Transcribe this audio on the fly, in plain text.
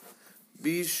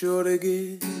Be sure to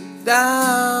get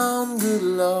down, good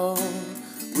Lord,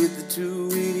 with the two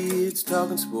idiots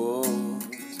talking sports.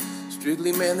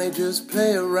 Strictly, man, they just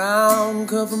play around,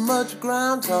 cover much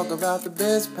ground, talk about the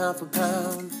best pound for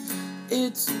pound.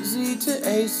 It's Z to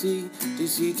AC,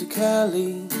 DC to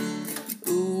Cali.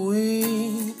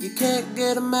 Ooh-wee, you can't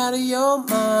get them out of your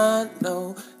mind,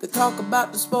 no. They talk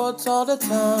about the sports all the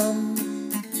time.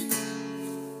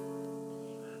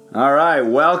 All right,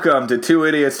 welcome to Two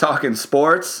Idiots Talking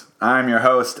Sports. I'm your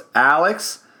host,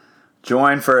 Alex,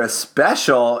 joined for a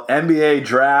special NBA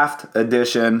Draft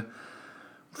edition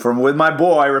with my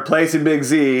boy, replacing Big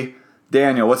Z,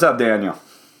 Daniel. What's up, Daniel?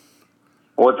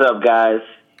 What's up, guys?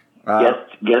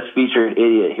 Guest featured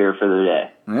idiot here for the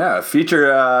day. Yeah,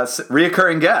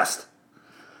 reoccurring guest.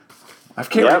 This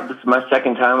is my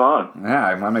second time on.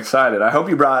 Yeah, I'm excited.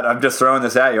 I'm just throwing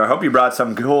this at you. I hope you brought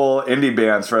some cool indie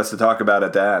bands for us to talk about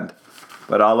at the end.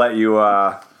 But I'll let you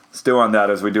stew on that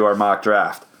as we do our mock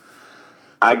draft.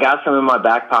 I got some in my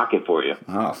back pocket for you.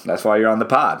 Oh, that's why you're on the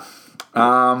pod.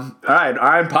 All right,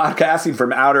 I'm podcasting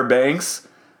from Outer Banks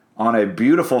on a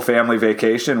beautiful family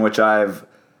vacation, which I've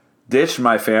ditched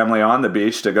my family on the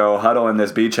beach to go huddle in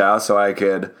this beach house so I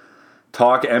could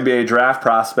talk NBA draft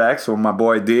prospects with my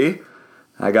boy D.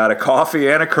 I got a coffee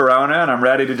and a Corona, and I'm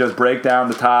ready to just break down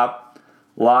the top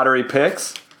lottery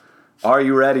picks. Are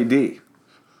you ready, D?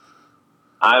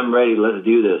 I'm ready. Let's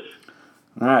do this.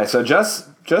 All right, so just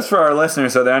for our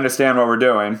listeners so they understand what we're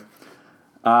doing,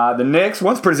 the Knicks,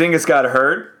 once Porzingis got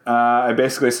hurt, I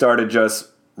basically started just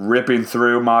ripping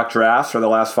through mock drafts for the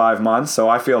last 5 months, so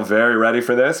I feel very ready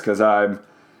for this because I've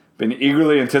been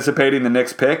eagerly anticipating the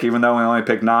Knicks pick, even though we only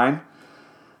picked 9.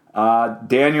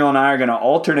 Daniel and I are going to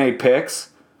alternate picks,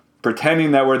 pretending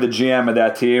that we're the GM of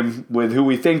that team with who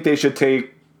we think they should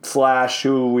take /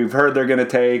 who we've heard they're going to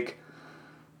take,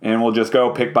 and we'll just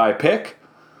go pick by pick.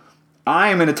 I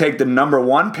am going to take the number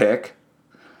 1 pick,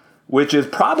 which is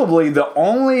probably the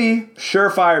only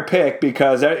surefire pick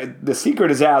because the secret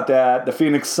is out that the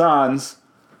Phoenix Suns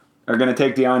are going to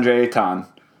take DeAndre Ayton.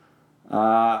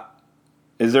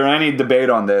 Is there any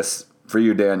debate on this for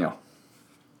you, Daniel?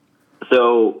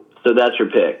 So that's your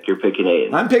pick. You're picking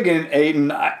Ayton. I'm picking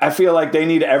Ayton. I feel like they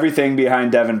need everything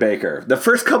behind Devin Booker. The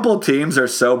first couple of teams are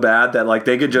so bad that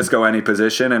they could just go any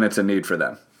position, and it's a need for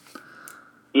them.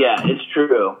 Yeah, it's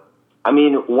true. I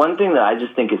mean, one thing that I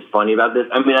just think is funny about this,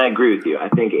 I agree with you. I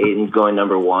think Ayton's going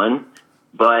number 1,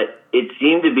 but it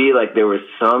seemed to be like there was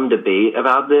some debate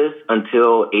about this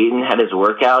until Ayton had his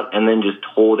workout and then just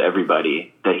told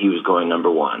everybody that he was going number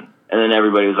 1. And then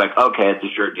everybody was like, okay, it's a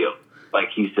sure deal.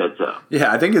 Like he said so.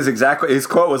 Yeah, I think his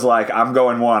quote was like, I'm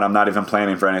going 1, I'm not even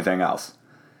planning for anything else.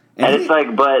 And it's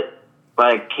like, but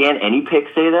can't any pick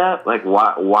say that? Like,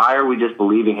 why are we just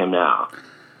believing him now?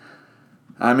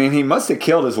 I mean, he must have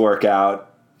killed his workout.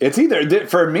 It's either,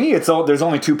 for me, there's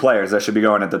only 2 players that should be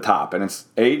going at the top, and it's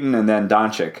Ayton and then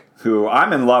Doncic, who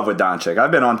I'm in love with Doncic.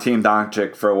 I've been on Team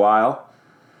Doncic for a while,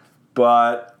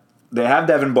 but they have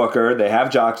Devin Booker, they have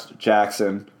Josh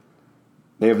Jackson,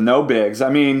 they have no bigs. I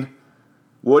mean,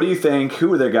 what do you think?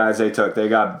 Who are the guys they took? They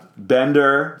got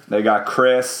Bender, they got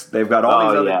Chris, they've got all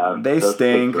these other. Yeah. They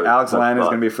stink. Alex Len is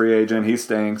going to be a free agent. He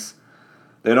stinks.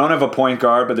 They don't have a point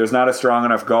guard, but there's not a strong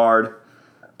enough guard.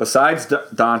 Besides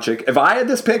Doncic, if I had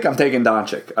this pick, I'm taking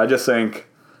Doncic. I just think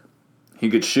he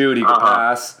could shoot, he could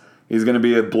pass. He's going to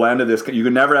be a blend of this. You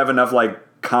can never have enough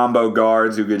combo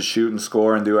guards who could shoot and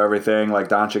score and do everything like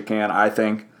Doncic can, I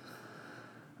think.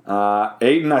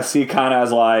 Ayton I see kind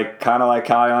of like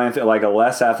Kyle Anthony, like a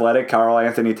less athletic Karl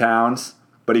Anthony Towns,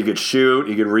 but he could shoot,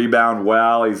 he could rebound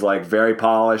well. He's very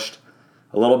polished,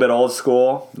 a little bit old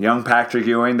school, young Patrick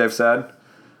Ewing, they've said,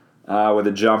 with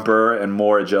a jumper and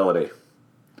more agility.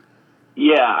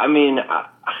 Yeah, I mean,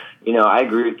 I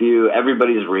agree with you.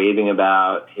 Everybody's raving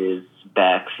about his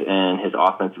specs and his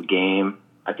offensive game.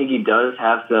 I think he does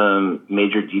have some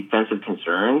major defensive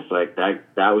concerns. Like that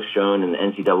was shown in the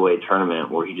NCAA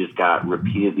tournament where he just got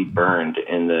repeatedly burned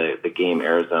in the game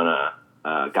Arizona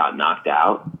got knocked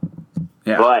out.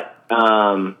 Yeah. But,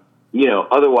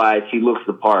 otherwise he looks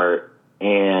the part.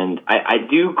 And I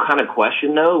do kind of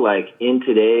question, though, in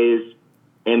today's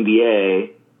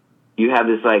NBA, you have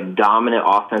this dominant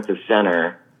offensive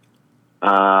center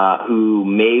who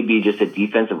may be just a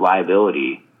defensive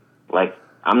liability.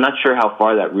 I'm not sure how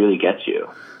far that really gets you.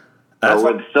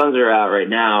 Where the Suns are at right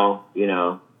now,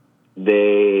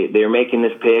 they're making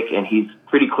this pick, and he's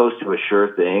pretty close to a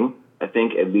sure thing. I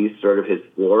think at least sort of his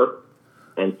floor.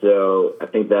 And so I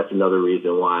think that's another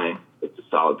reason why it's a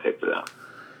solid pick for them.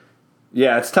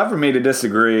 Yeah, it's tough for me to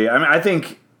disagree. I mean, I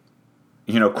think,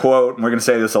 quote, we're going to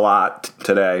say this a lot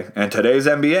today, in today's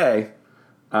NBA,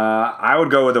 I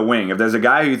would go with a wing. If there's a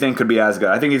guy who you think could be as good,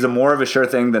 I think he's more of a sure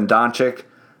thing than Doncic.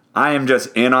 I am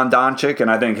just in on Doncic,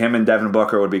 and I think him and Devin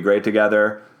Booker would be great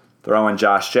together. Throw in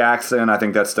Josh Jackson. I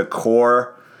think that's the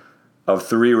core of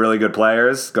 3 really good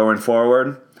players going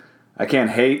forward. I can't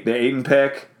hate the Ayton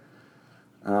pick.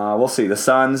 We'll see. The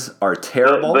Suns are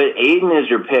terrible. But Ayton is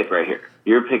your pick right here.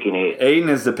 You're picking Ayton. Ayton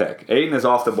is the pick. Ayton is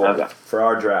off the board for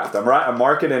our draft. I'm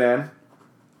marking it in.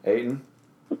 Ayton.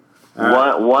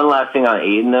 One last thing on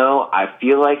Ayton, though. I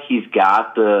feel like he's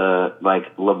got the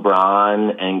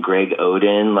LeBron and Greg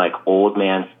Oden old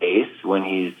man face when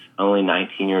he's only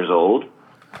 19 years old.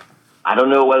 I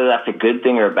don't know whether that's a good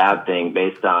thing or a bad thing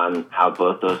based on how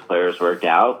both those players worked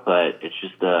out, but it's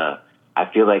just I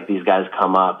feel like these guys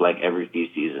come up every few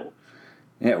seasons.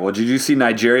 Yeah, well, did you see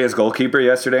Nigeria's goalkeeper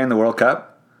yesterday in the World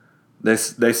Cup? They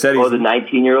said he's... Oh, the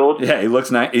 19-year-old? Yeah, he looks...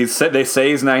 They say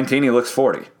he's 19, he looks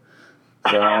 40.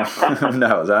 So, who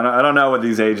knows? I don't know what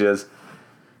these ages.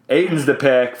 Ayton's the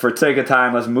pick. For sake of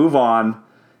time, let's move on.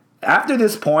 After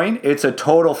this point, it's a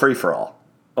total free-for-all.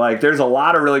 There's a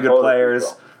lot of really good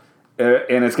players,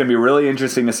 and it's going to be really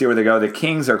interesting to see where they go. The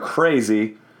Kings are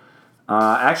crazy.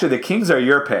 Actually, the Kings are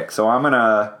your pick, so I'm going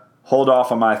to hold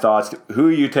off on my thoughts. Who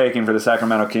are you taking for the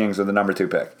Sacramento Kings with the number 2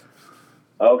 pick?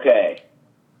 Okay.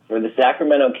 For the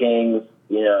Sacramento Kings,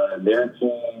 their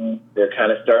team, they're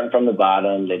kind of starting from the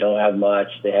bottom. They don't have much.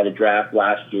 They had a draft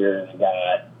last year. They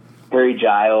got Harry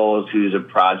Giles, who's a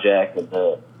project at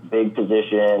the big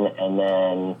position, and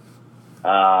then,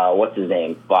 what's his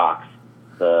name? Fox.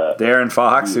 Darren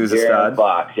Fox, who's a stud.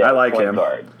 Fox, yeah, I like point him.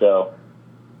 Guard. So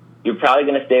you're probably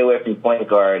going to stay away from point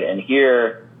guard. And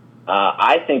here,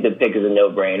 I think the pick is a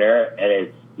no-brainer, and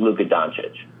it's Luka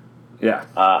Doncic. Yeah.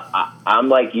 I'm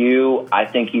like you. I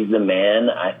think he's the man.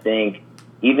 I think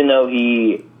even though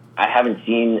I haven't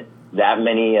seen that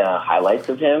many highlights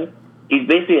of him, he's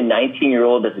basically a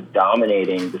 19-year-old that's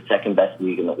dominating the second-best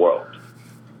league in the world.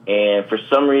 And for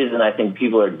some reason, I think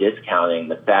people are discounting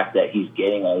the fact that he's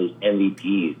getting all these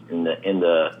MVPs in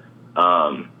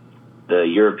the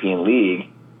European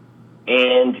League.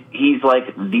 And he's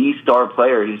the star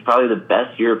player. He's probably the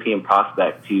best European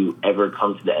prospect to ever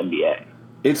come to the NBA.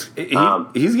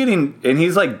 He's getting, and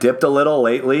he's dipped a little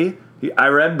lately. I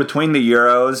read between the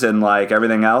Euros and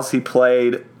everything else, he's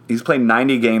played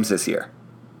 90 games this year.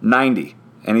 90.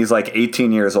 And he's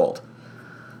 18 years old.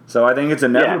 So I think it's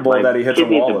inevitable that he hits a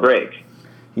wall. He needs a break.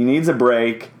 He needs a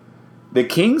break. The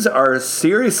Kings are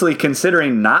seriously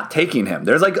considering not taking him.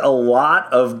 There's a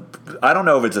lot of, I don't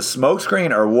know if it's a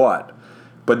smokescreen or what,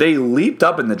 but they leaped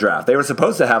up in the draft. They were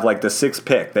supposed to have the 6th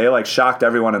pick. They shocked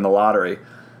everyone in the lottery.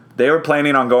 They were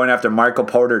planning on going after Michael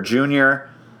Porter Jr.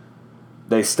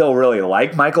 They still really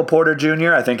like Michael Porter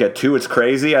Jr. I think at 2 it's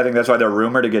crazy. I think that's why they're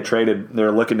rumored to get traded.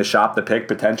 They're looking to shop the pick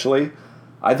potentially.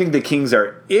 I think the Kings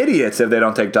are idiots if they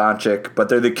don't take Doncic, but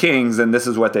they're the Kings, and this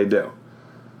is what they do.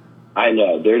 I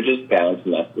know. They're just bound to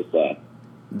mess this up.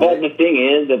 But the thing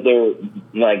is that they're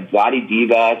Vlade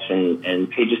Divac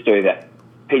and Peja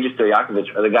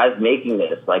Stojakovic are the guys making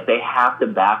this. They have to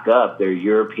back up their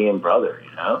European brother,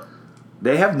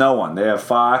 They have no one. They have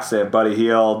Fox. They have Buddy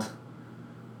Hield.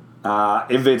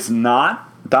 If it's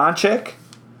not Doncic,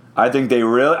 I think they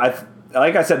really...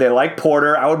 like I said, they like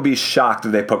Porter. I would be shocked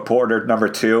if they put Porter number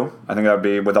 2. I think that would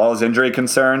be, with all his injury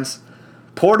concerns.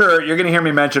 Porter, you're going to hear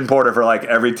me mention Porter for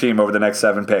every team over the next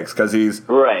 7 picks because he's...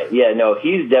 Right, yeah, no,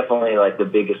 he's definitely the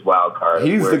biggest wild card.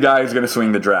 He's the guy who's going to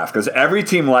swing the draft because every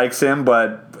team likes him,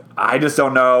 but I just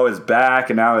don't know his back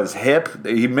and now his hip.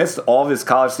 He missed all of his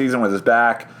college season with his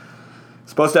back.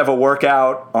 Supposed to have a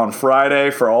workout on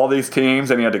Friday for all these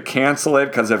teams, and he had to cancel it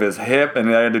because of his hip, and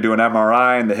they had to do an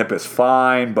MRI, and the hip is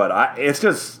fine, but it's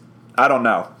just, I don't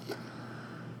know.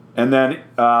 And then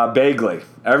Bagley.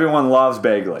 Everyone loves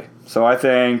Bagley. So I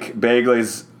think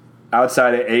Bagley's,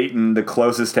 outside of Ayton, the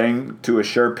closest thing to a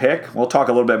sure pick. We'll talk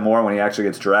a little bit more when he actually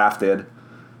gets drafted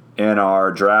in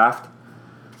our draft.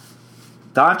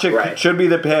 Doncic should be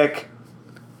the pick.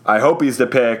 I hope he's the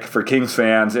pick for Kings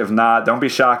fans. If not, don't be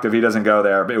shocked if he doesn't go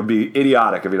there. But it would be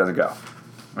idiotic if he doesn't go.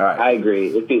 All right. I agree.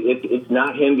 If it's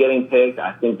not him getting picked,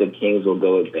 I think the Kings will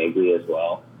go with Bagley as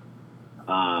well.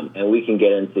 And we can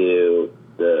get into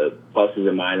the pluses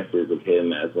and minuses of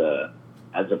him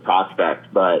as a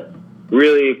prospect. But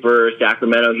really, for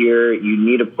Sacramento here, you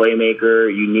need a playmaker.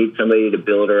 You need somebody to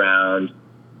build around.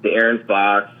 The Aaron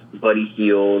Fox, Buddy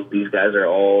Hield, these guys are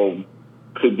all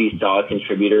could be solid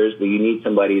contributors, but you need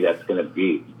somebody that's going to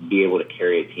be able to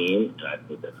carry a team, and I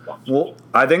think that's possible. Well,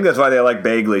 I think that's why they like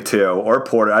Bagley too, or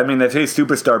Porter. I mean, they say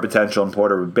superstar potential in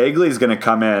Porter, but Bagley's going to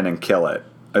come in and kill it,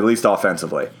 at least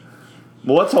offensively.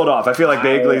 Well, let's hold off. I feel like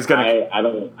Bagley's going to... I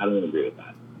don't agree with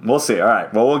that. We'll see. All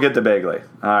right. Well, we'll get to Bagley.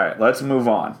 All right. Let's move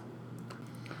on.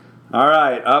 All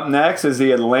right. Up next is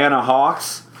the Atlanta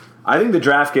Hawks. I think the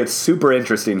draft gets super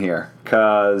interesting here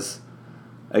because,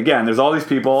 again, there's all these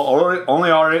people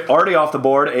already off the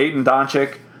board. Ayton,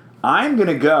 Doncic. I'm going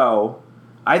to go.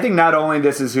 I think not only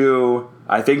this is who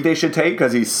I think they should take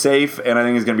because he's safe and I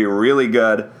think he's going to be really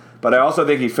good, but I also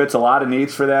think he fits a lot of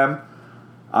needs for them.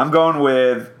 I'm going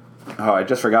with, I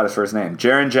just forgot his first name.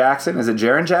 Jaren Jackson. Is it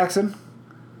Jaren Jackson?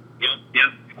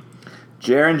 Yep.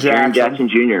 Jaren Jackson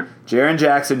Jr. Jaren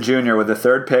Jackson Jr. with the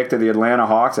third pick to the Atlanta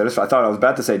Hawks. I thought I was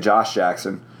about to say Josh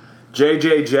Jackson.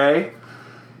 JJJ.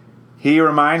 He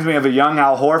reminds me of a young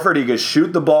Al Horford. He can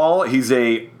shoot the ball. He's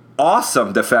a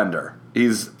awesome defender.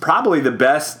 He's probably the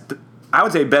best, I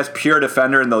would say best pure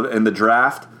defender in the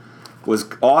draft. Was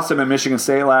awesome at Michigan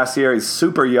State last year. He's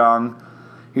super young.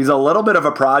 He's a little bit of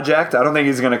a project. I don't think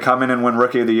he's going to come in and win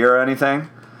Rookie of the Year or anything.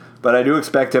 But I do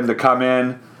expect him to come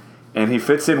in, and he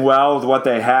fits in well with what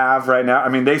they have right now. I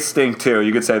mean, they stink too.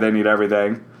 You could say they need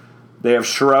everything. They have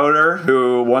Schroeder,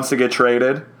 who wants to get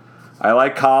traded. I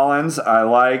like Collins. I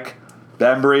like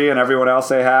Bembry and everyone else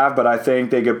they have, but I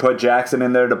think they could put Jackson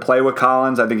in there to play with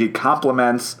Collins. I think he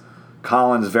complements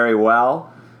Collins very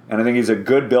well, and I think he's a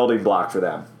good building block for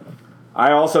them.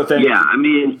 I also think... Yeah, I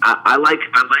mean, I like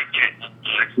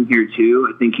Jackson here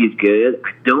too. I think he's good.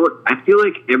 I feel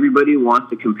like everybody wants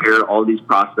to compare all these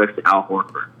prospects to Al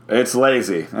Horford. It's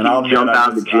lazy, and I'll jump out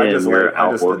of the gym. I just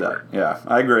did that. Yeah,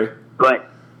 I agree. But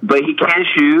he can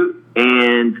shoot,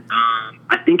 and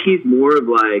I think he's more of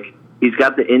like he's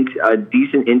got a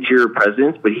decent interior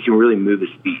presence, but he can really move his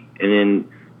feet. And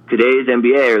in today's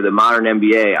NBA or the modern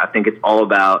NBA, I think it's all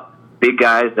about big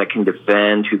guys that can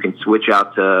defend, who can switch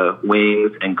out to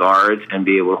wings and guards and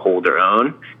be able to hold their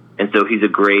own. And so he's a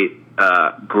great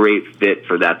fit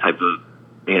for that type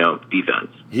of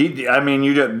defense.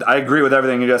 I agree with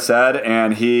everything you just said,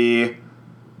 and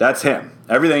that's him.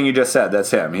 Everything you just said,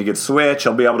 that's him. He could switch.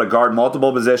 He'll be able to guard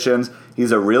multiple positions.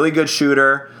 He's a really good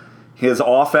shooter. His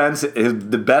offense,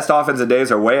 the best offensive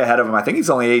days are way ahead of him. I think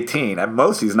he's only 18. At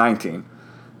most, he's 19.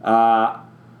 I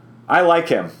like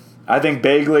him. I think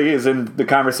Bagley is in the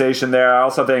conversation there. I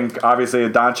also think, obviously,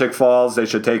 if Doncic falls, they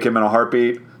should take him in a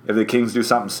heartbeat if the Kings do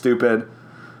something stupid.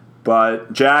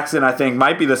 But Jackson, I think,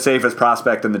 might be the safest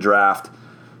prospect in the draft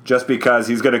just because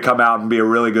he's going to come out and be a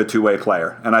really good two-way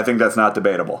player. And I think that's not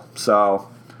debatable. So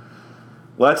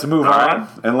let's move on.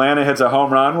 Atlanta hits a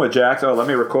home run with Jackson. Oh, let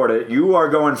me record it. You are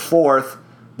going fourth,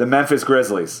 the Memphis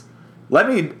Grizzlies.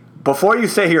 Before you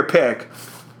say your pick,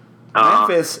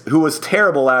 Memphis, who was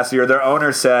terrible last year, their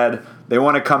owner said they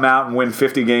want to come out and win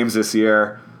 50 games this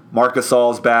year. Marc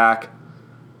Gasol's back,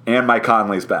 and Mike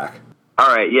Conley's back. All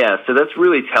right, yeah, so that's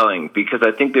really telling because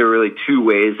I think there are really two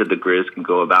ways that the Grizz can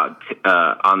go about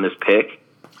on this pick,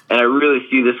 and I really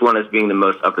see this one as being the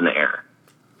most up in the air.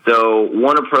 So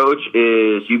one approach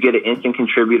is you get an instant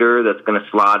contributor that's going to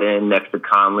slot in next to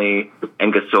Conley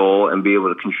and Gasol and be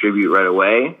able to contribute right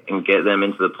away and get them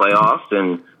into the playoffs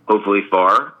and hopefully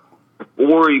far.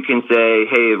 Or you can say,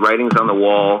 hey, writing's on the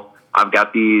wall. I've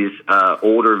got these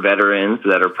older veterans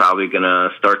that are probably going to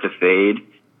start to fade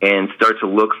and start to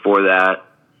look for that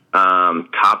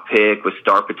top pick with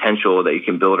star potential that you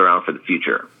can build around for the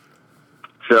future.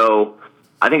 So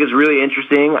I think it's really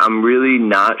interesting. I'm really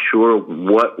not sure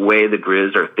what way the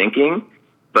Grizz are thinking,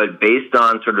 but based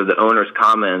on sort of the owner's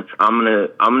comments, I'm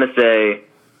gonna say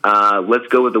let's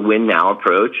go with the win now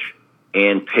approach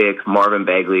and pick Marvin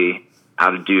Bagley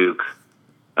out of Duke.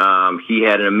 He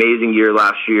had an amazing year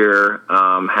last year,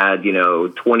 had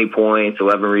 20 points,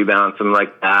 11 rebounds, something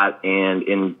like that, and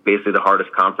in basically the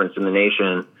hardest conference in the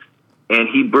nation. And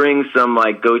he brings some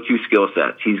go-to skill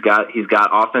sets. He's got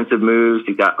offensive moves.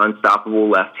 He's got unstoppable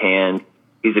left hand.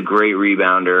 He's a great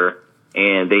rebounder,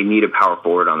 and they need a power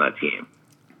forward on that team.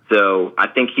 So I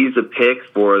think he's a pick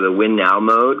for the win now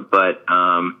mode. But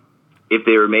if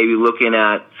they were maybe looking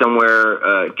at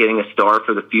somewhere getting a star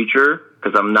for the future,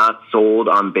 because I'm not sold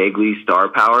on Bagley's star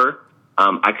power,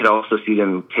 I could also see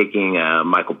them taking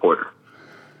Michael Porter.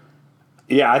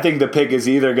 Yeah, I think the pick is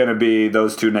either going to be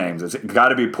those two names. It's got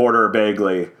to be Porter or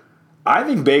Bagley. I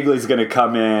think Bagley's going to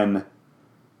come in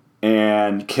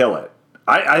and kill it.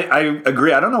 I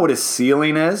agree. I don't know what his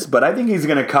ceiling is, but I think he's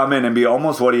going to come in and be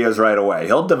almost what he is right away.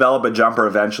 He'll develop a jumper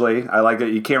eventually. I like that.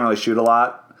 You can't really shoot a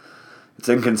lot. It's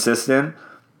inconsistent.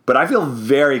 But I feel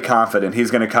very confident he's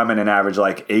going to come in and average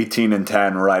 18 and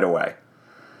 10 right away.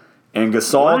 And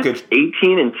Gasol could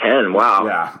 18 and 10. Wow.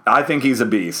 Yeah, I think he's a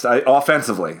beast.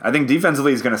 Offensively, I think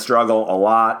defensively he's going to struggle a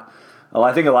lot.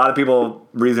 I think a lot of people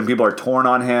are torn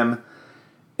on him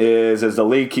is as the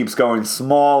league keeps going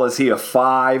small, is he a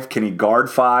 5? Can he guard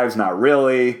 5s? Not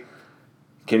really.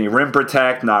 Can he rim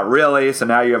protect? Not really. So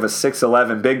now you have a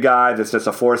 6'11 big guy that's just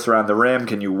a force around the rim.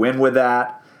 Can you win with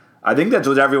that? I think that's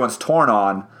what everyone's torn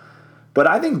on. But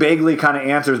I think Bagley kind of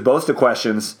answers both the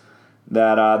questions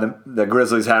that the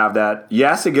Grizzlies have. That,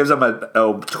 yes, it gives them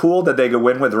a tool that they could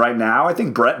win with right now. I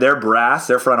think their brass,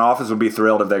 their front office would be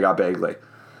thrilled if they got Bagley.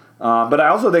 But I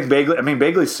also think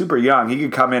Bagley's super young. He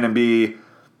could come in and be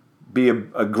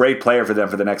a great player for them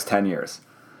for the next 10 years.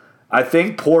 I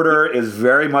think Porter is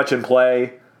very much in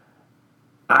play.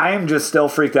 I am just still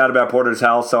freaked out about Porter's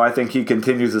health, so I think he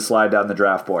continues to slide down the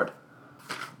draft board.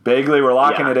 Bagley, we're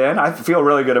locking it in. I feel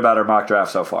really good about our mock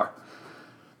draft so far.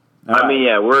 I mean,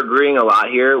 we're agreeing a lot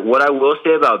here. What I will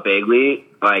say about Bagley,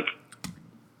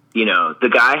 the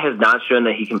guy has not shown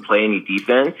that he can play any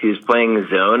defense. He was playing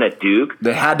zone at Duke.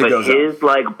 They had to go zone.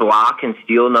 But his, block and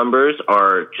steal numbers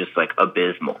are just,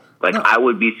 abysmal. I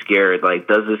would be scared.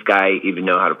 Does this guy even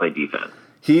know how to play defense?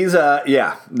 He's,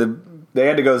 they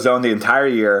had to go zone the entire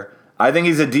year. I think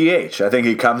he's a DH. I think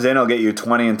he comes in, he'll get you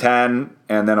 20 and 10,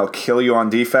 and then he'll kill you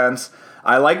on defense.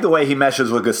 I like the way he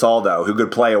meshes with Gasol, though, who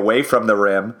could play away from the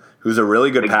rim, who's a really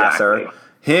good passer.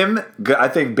 I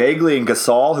think Bagley and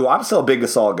Gasol, who I'm still a big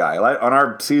Gasol guy. On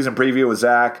our season preview with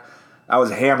Zach, I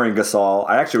was hammering Gasol.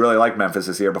 I actually really liked Memphis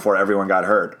this year before everyone got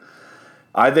hurt.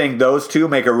 I think those two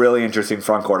make a really interesting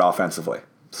front court offensively.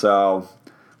 So,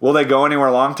 will they go anywhere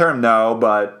long term? No,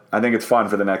 but I think it's fun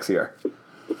for the next year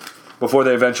before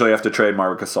they eventually have to trade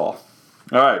Marc Gasol.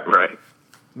 All right. Right.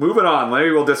 Moving on.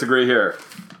 Maybe we'll disagree here.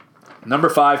 Number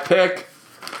 5 pick,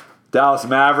 Dallas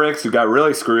Mavericks, who got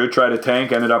really screwed, tried to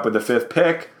tank, ended up with the 5th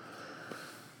pick.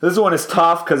 This one is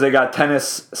tough because they got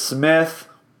Dennis Smith,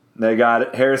 they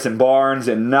got Harrison Barnes,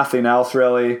 and nothing else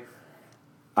really.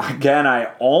 Again,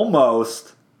 I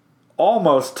almost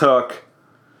took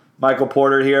Michael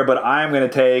Porter here, but I'm going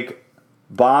to take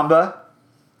Bamba.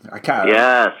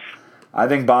 Yes. I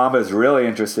think Bamba is really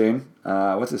interesting.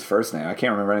 What's his first name? I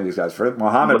can't remember any of these guys.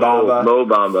 Mohamed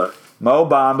Bamba. Mo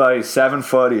Bamba. He's 7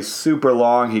 foot. He's super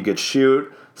long. He could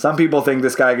shoot. Some people think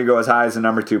this guy could go as high as the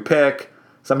number 2 pick.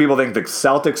 Some people think the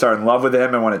Celtics are in love with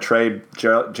him and want to trade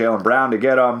Jaylen Brown to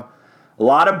get him. A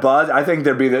lot of buzz. I think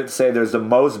there's the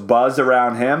most buzz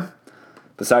around him,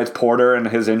 besides Porter and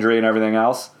his injury and everything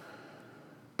else.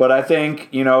 But I think,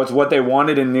 it's what they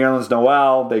wanted in Nerlens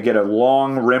Noel. They get a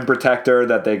long rim protector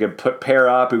that they could pair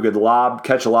up, who could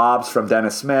catch lobs from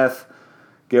Dennis Smith,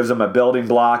 gives them a building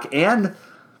block. And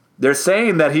they're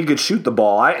saying that he could shoot the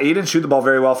ball. He didn't shoot the ball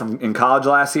very well in college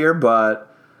last year, but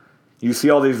you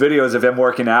see all these videos of him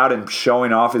working out and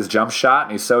showing off his jump shot,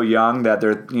 and he's so young that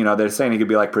they're saying he could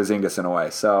be like Porzingis in a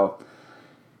way. So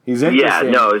he's interesting.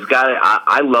 Yeah, no, it's got it.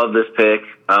 I love this pick.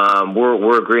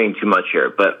 We're agreeing too much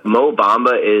here, but Mo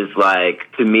Bamba is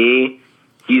to me,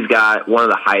 he's got one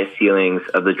of the highest ceilings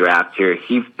of the draft here.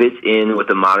 He fits in with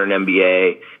the modern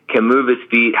NBA, can move his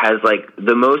feet, has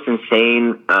the most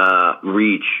insane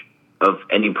reach of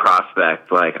any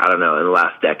prospect. I don't know, in the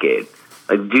last decade.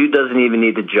 Dude doesn't even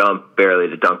need to jump barely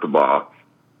to dunk the ball,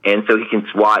 and so he can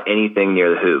swat anything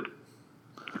near the hoop.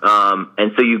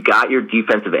 And so you got your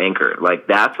defensive anchor.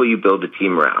 That's what you build a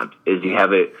team around, is you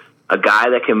have a guy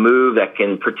that can move, that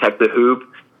can protect the hoop,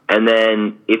 and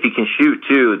then if he can shoot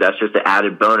too, that's just an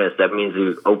added bonus. That means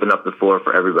you open up the floor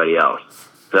for everybody else.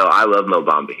 So I love Mo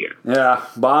Bamba here. Yeah,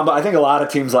 Bamba. I think a lot of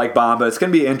teams like Bamba. It's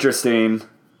going to be interesting,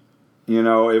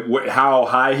 how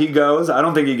high he goes. I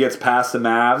don't think he gets past the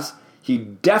Mavs. He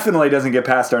definitely doesn't get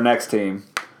past our next team,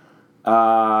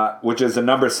 which is the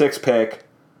number 6 pick,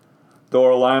 the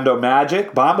Orlando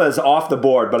Magic. Bamba is off the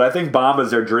board, but I think Bamba is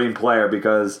their dream player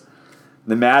because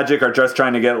the Magic are just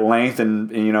trying to get length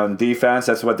and in defense.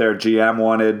 That's what their GM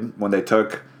wanted when they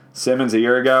took Simmons a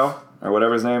year ago, or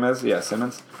whatever his name is. Yeah,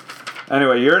 Simmons.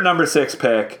 Anyway, you're number 6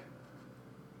 pick.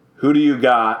 Who do you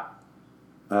got?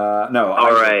 No.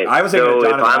 All right. I was thinking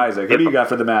Jonathan Isaac. Who do you got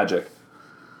for the Magic?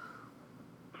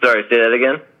 Sorry, say that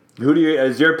again? Who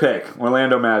is your pick?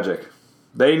 Orlando Magic.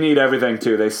 They need everything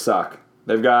too. They suck.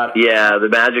 They've got... Yeah, the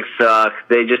Magic suck.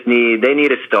 They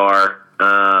need a star.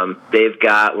 They've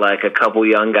got a couple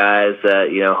young guys that,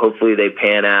 hopefully they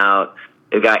pan out.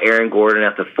 They've got Aaron Gordon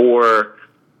at the 4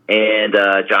 and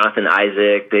Jonathan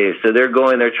Isaac. They're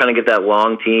trying to get that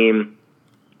long team.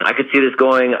 I could see this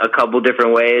going a couple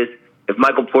different ways. If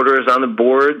Michael Porter is on the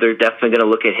board, they're definitely going to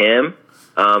look at him,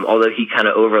 although he kind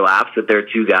of overlaps with their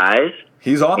 2 guys.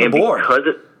 He's on the board.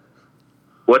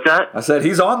 What's that? I said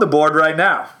he's on the board right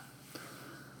now.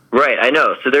 Right, I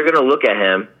know. So they're going to look at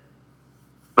him.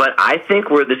 But I think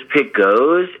where this pick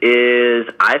goes is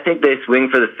I think they swing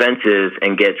for the fences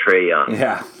and get Trae Young.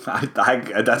 Yeah,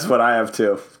 that's what I have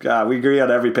too. God, we agree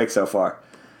on every pick so far.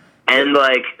 And,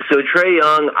 so Trae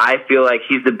Young, I feel like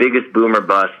he's the biggest boom or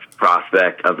bust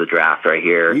prospect of the draft right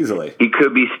here. Easily. He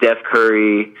could be Steph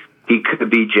Curry. He could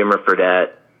be Jimmer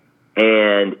Fredette.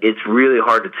 And it's really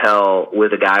hard to tell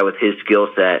with a guy with his skill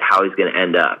set how he's going to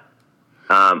end up.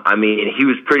 He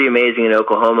was pretty amazing in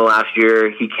Oklahoma last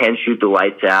year. He can shoot the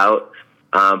lights out,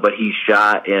 but he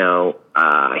shot,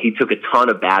 he took a ton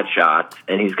of bad shots,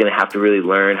 and he's going to have to really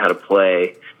learn how to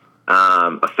play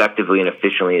effectively and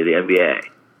efficiently in the NBA.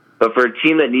 But for a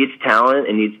team that needs talent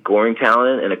and needs scoring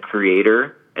talent and a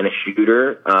creator and a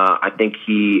shooter, I think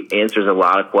he answers a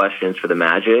lot of questions for the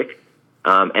Magic.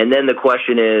 And then the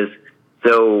question is,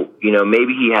 so,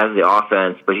 maybe he has the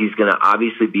offense, but he's going to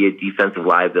obviously be a defensive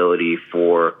liability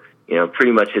for,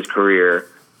 pretty much his career.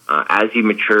 As he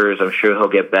matures, I'm sure he'll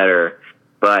get better.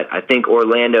 But I think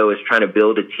Orlando is trying to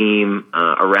build a team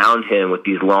around him with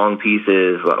these long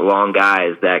pieces, long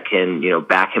guys that can,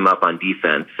 back him up on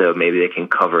defense. So maybe they can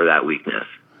cover that weakness.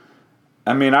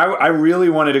 I really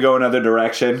wanted to go another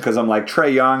direction because I'm like,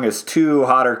 Trae Young is too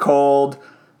hot or cold.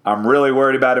 I'm really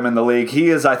worried about him in the league. He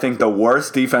is, I think, the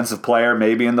worst defensive player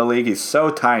maybe in the league. He's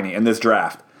so tiny in this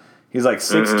draft. He's like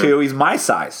 6'2". He's my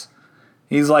size.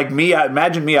 He's like me.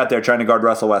 Imagine me out there trying to guard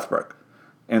Russell Westbrook.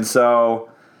 And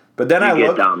so, but then I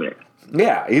look. Dominant.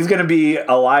 Yeah, he's going to be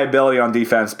a liability on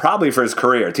defense probably for his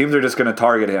career. Teams are just going to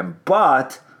target him.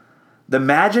 But the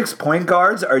Magic's point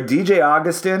guards are DJ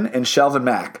Augustin and Shelvin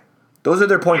Mack. Those are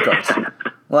their point guards.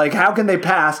 How can they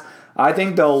pass? I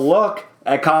think they'll look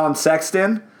at Colin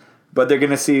Sexton, but they're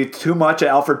going to see too much of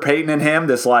Elfrid Payton in him,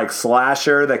 this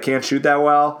slasher that can't shoot that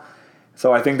well.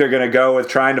 So I think they're going to go with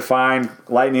trying to find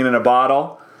lightning in a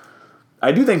bottle.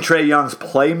 I do think Trae Young's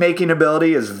playmaking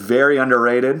ability is very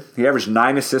underrated. He averaged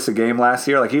 9 assists a game last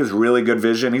year. He has really good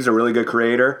vision. He's a really good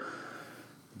creator.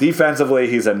 Defensively,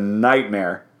 he's a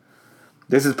nightmare.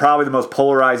 This is probably the most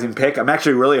polarizing pick. I'm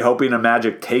actually really hoping the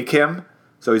Magic take him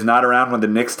so he's not around when the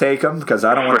Knicks take him because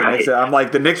I don't want the Knicks. I'm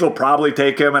like, the Knicks will probably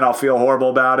take him and I'll feel horrible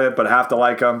about it, but have to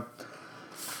like him.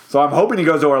 So I'm hoping he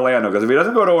goes to Orlando because if he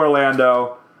doesn't go to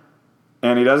Orlando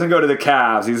and he doesn't go to the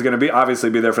Cavs, he's going to obviously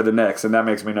be there for the Knicks, and that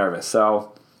makes me nervous.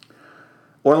 So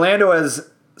Orlando is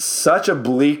such a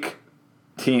bleak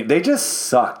team. They just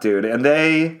suck, dude. And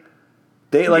they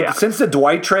since the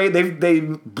Dwight trade, they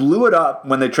blew it up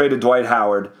when they traded Dwight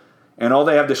Howard. And all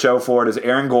they have to show for it is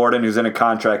Aaron Gordon, who's in a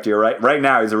contract year. Right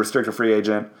now, he's a restricted free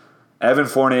agent. Evan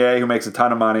Fournier, who makes a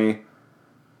ton of money.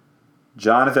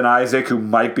 Jonathan Isaac, who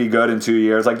might be good in 2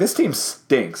 years. This team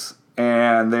stinks.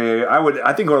 And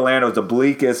I think Orlando is the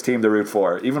bleakest team to root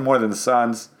for, even more than the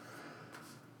Suns.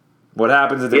 What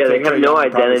happens if they they have no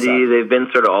identity. They've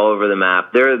been sort of all over the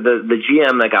map. They're the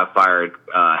GM that got fired,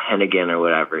 Hennigan or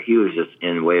whatever. He was just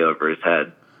in way over his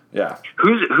head. Yeah.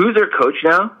 Who's their coach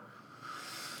now?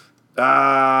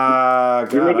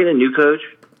 Didn't they get a new coach?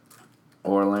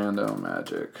 Orlando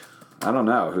Magic. I don't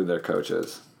know who their coach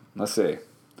is. Let's see.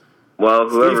 Well,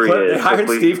 whoever he is. They hired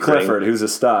Steve Clifford, who's a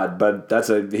stud, but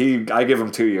I give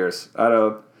him 2 years.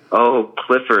 Oh,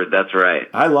 Clifford, that's right.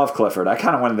 I love Clifford. I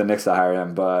kind of wanted the Knicks to hire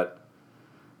him, but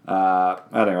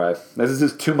anyway, this is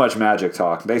just too much Magic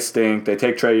talk. They stink. They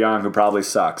take Trae Young, who probably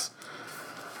sucks.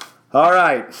 All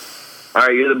right,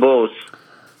 you're the Bulls.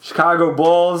 Chicago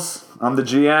Bulls. I'm the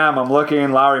GM. I'm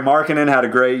looking. Lauri Markkanen had a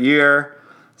great year.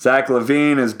 Zach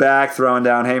LaVine is back throwing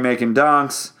down haymaking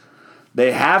dunks.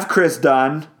 They have Chris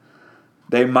Dunn.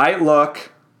 They might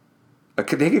look. They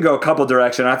could go a couple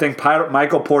directions. I think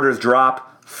Michael Porter's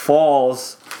drop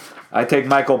falls. I take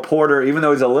Michael Porter, even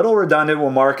though he's a little redundant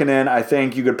with Markkanen. I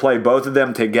think you could play both of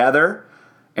them together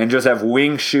and just have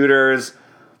wing shooters.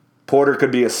 Porter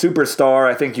could be a superstar.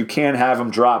 I think you can't have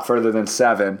him drop further than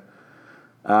 7.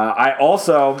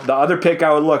 The other pick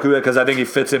I would look at, because I think he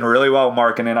fits in really well with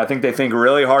Markkanen. I think they think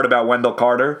really hard about Wendell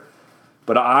Carter.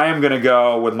 But I am going to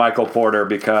go with Michael Porter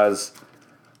because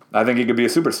I think he could be a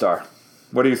superstar.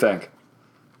 What do you think?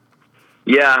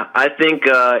 Yeah, I think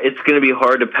it's going to be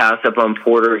hard to pass up on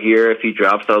Porter here if he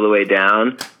drops all the way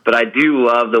down. But I do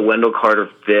love the Wendell Carter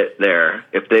fit there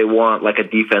if they want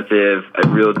a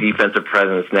real defensive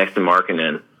presence next to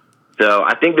Markkanen. So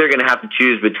I think they're going to have to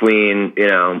choose between,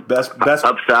 best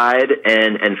upside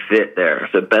and fit there.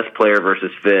 So best player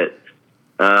versus fit.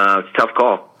 It's a tough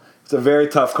call. It's a very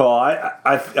tough call.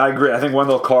 I agree. I think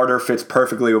Wendell Carter fits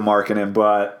perfectly with Markkanen,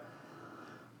 but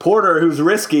Porter, who's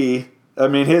risky,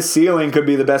 his ceiling could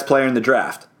be the best player in the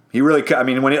draft. He really could.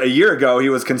 A year ago, he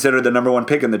was considered the number 1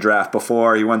 pick in the draft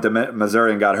before he went to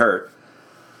Missouri and got hurt.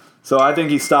 So I think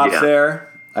he stops there.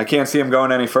 I can't see him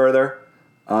going any further.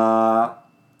 All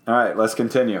right, let's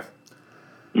continue.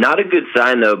 Not a good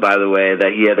sign, though, by the way,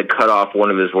 that he had to cut off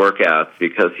one of his workouts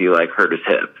because he, hurt his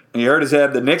hip. He hurt his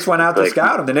hip. The Knicks went out to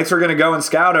scout him. The Knicks were going to go and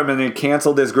scout him, and he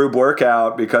canceled his group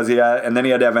workout because then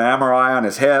he had to have an MRI on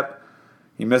his hip.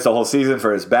 He missed the whole season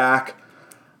for his back.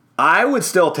 I would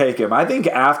still take him. I think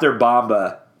after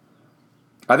Bamba,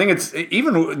 I think it's,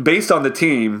 even based on the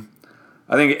team,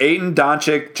 I think Ayton,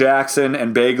 Doncic, Jackson,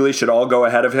 and Bagley should all go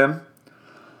ahead of him.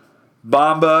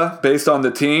 Bamba, based on the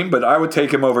team, but I would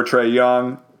take him over Trae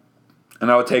Young,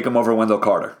 and I would take him over Wendell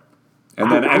Carter.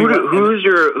 And then who's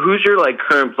your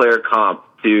current player comp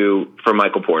for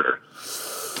Michael Porter?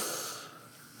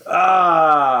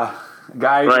 Guy,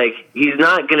 he's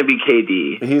not going to be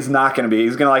KD. He's not going to be.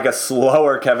 He's going to a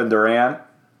slower Kevin Durant.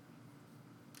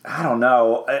 I don't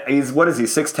know. What is he,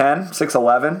 6'10",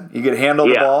 6'11"? He could handle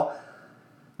the ball.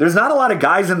 There's not a lot of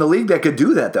guys in the league that could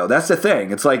do that, though. That's the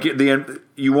thing. It's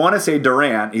you want to say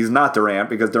Durant. He's not Durant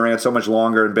because Durant's so much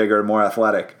longer and bigger and more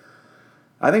athletic.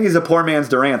 I think he's a poor man's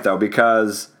Durant, though,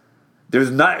 because there's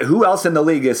not. Who else in the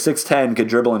league is 6'10", could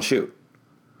dribble and shoot?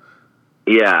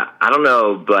 Yeah, I don't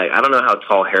know. I don't know how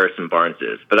tall Harrison Barnes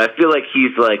is, but I feel like he's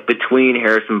between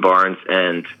Harrison Barnes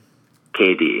and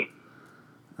KD.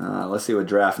 Let's see what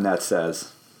DraftNet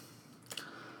says.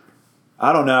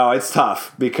 I don't know. It's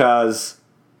tough because.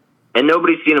 And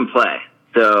nobody's seen him play.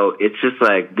 So it's just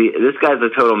this guy's a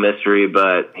total mystery,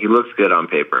 but he looks good on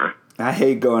paper. I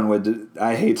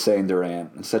hate saying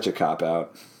Durant. It's such a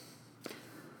cop-out.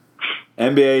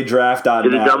 NBA Draft.net.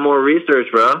 Should have done more research,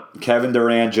 bro. Kevin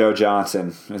Durant, Joe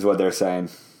Johnson is what they're saying.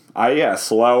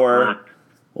 Slower,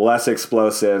 less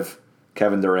explosive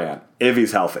Kevin Durant, if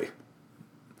he's healthy.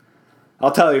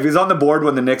 I'll tell you, if he's on the board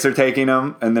when the Knicks are taking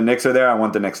him and the Knicks are there, I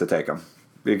want the Knicks to take him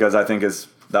because I think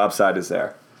the upside is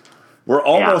there. We're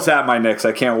almost at my Knicks.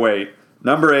 I can't wait.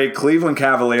 Number 8, Cleveland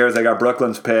Cavaliers. I got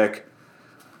Brooklyn's pick.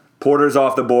 Porter's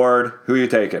off the board. Who are you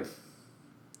taking?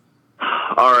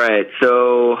 All right.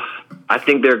 So I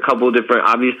think there are a couple of different.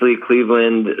 Obviously,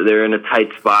 Cleveland, they're in a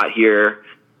tight spot here.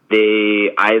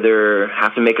 They either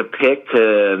have to make a pick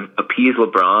to appease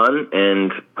LeBron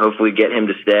and hopefully get him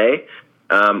to stay,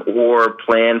 or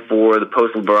plan for the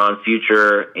post-LeBron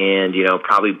future and,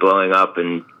 probably blowing up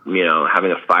and,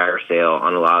 having a fire sale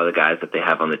on a lot of the guys that they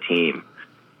have on the team.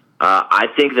 I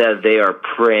think that they are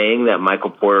praying that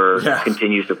Michael Porter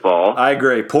continues to fall. I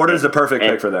agree. Porter's the perfect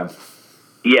pick for them.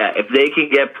 Yeah, if they can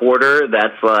get Porter,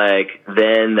 that's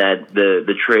then that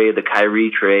the trade, the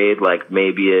Kyrie trade,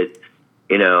 maybe it,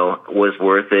 was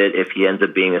worth it if he ends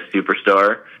up being a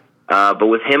superstar. But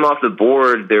with him off the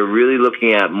board, they're really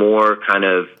looking at more kind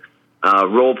of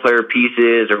role player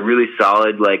pieces or really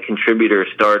solid contributor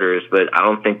starters, but I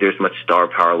don't think there's much star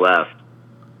power left.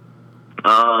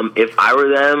 If I were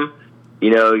them,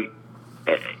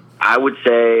 I would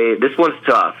say this one's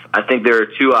tough. I think there are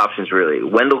two options, really.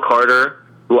 Wendell Carter,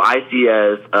 who I see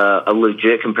as a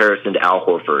legit comparison to Al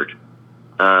Horford.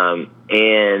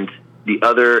 And the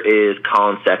other is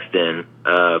Colin Sexton,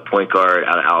 point guard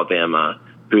out of Alabama,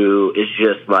 who is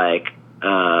just a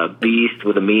beast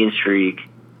with a mean streak,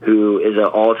 who is an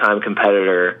all-time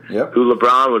competitor, who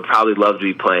LeBron would probably love to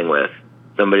be playing with.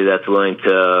 Somebody that's willing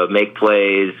to make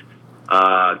plays,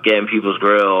 get in people's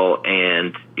grill,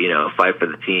 and, fight for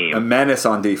the team. A menace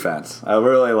on defense. I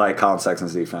really like Colin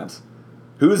Sexton's defense.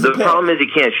 Who's the problem is he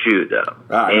can't shoot, though.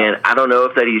 And I don't know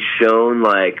if that he's shown,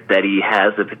 that he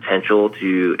has the potential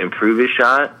to improve his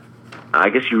shot. I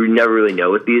guess you never really know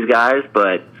with these guys,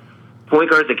 but point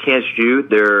guards that can't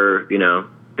shoot, they're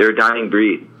a dying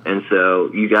breed. And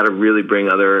so you got to really bring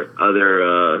other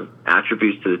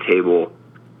attributes to the table.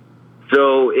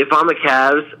 So if I'm the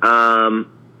Cavs,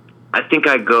 I think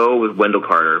I go with Wendell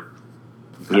Carter.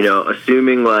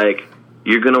 Assuming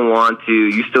you're going to want to,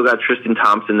 you still got Tristan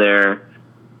Thompson there,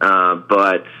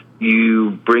 but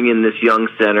you bring in this young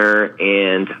center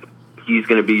and he's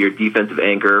going to be your defensive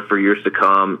anchor for years to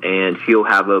come, and he'll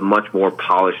have a much more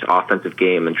polished offensive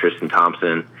game than Tristan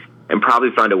Thompson, and probably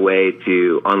find a way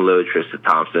to unload Tristan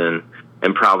Thompson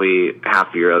and probably half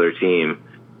of your other team,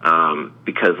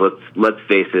 because let's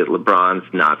face it,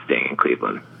 LeBron's not staying in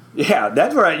Cleveland. Yeah,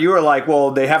 that's right. You were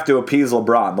well, they have to appease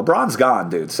LeBron. LeBron's gone,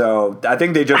 dude. So I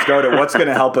think they just go to what's going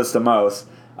to help us the most.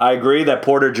 I agree that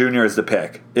Porter Jr. is the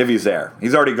pick, if he's there.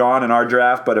 He's already gone in our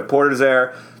draft, but if Porter's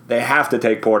there, they have to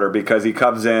take Porter because he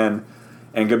comes in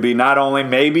and could be not only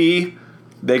maybe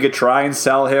they could try and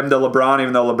sell him to LeBron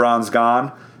even though LeBron's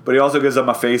gone, but he also gives them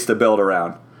a face to build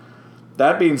around.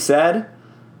 That being said,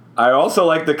 I also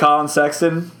like the Colin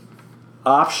Sexton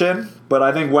option, but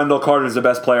I think Wendell Carter is the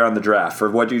best player on the draft for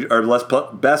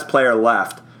best player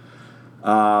left.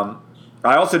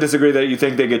 I also disagree that you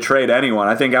think they could trade anyone.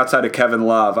 I think outside of Kevin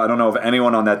Love, I don't know if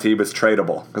anyone on that team is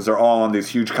tradable because they're all on these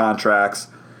huge contracts.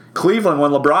 Cleveland,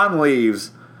 when LeBron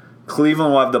leaves,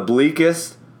 Cleveland will have the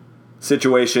bleakest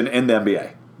situation in the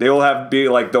NBA. They will be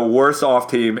like the worst off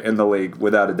team in the league,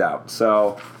 without a doubt.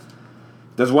 So,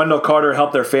 does Wendell Carter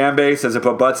help their fan base? Does it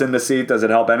put butts in the seat? Does it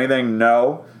help anything?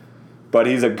 No. But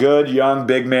he's a good, young,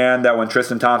 big man that when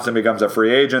Tristan Thompson becomes a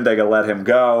free agent, they can let him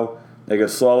go. They can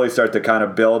slowly start to kind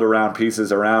of build around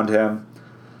pieces around him.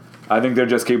 I think they're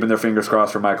just keeping their fingers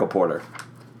crossed for Michael Porter.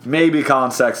 Maybe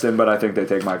Colin Sexton, but I think they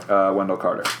take Wendell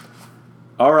Carter.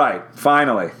 All right,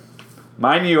 finally.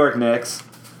 My New York Knicks,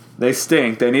 they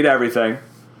stink. They need everything.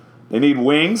 They need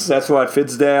wings. That's what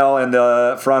Fizdale and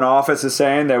the front office is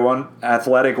saying. They want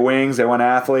athletic wings. They want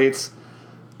athletes.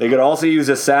 They could also use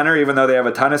a center, even though they have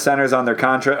a ton of centers on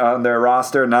their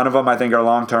roster. None of them, I think, are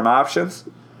long-term options.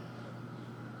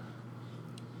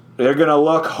 They're going to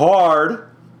look hard.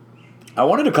 I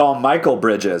wanted to call him Michael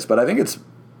Bridges, but I think it's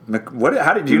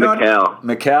how did you know?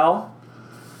 Mikal.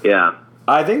 Yeah.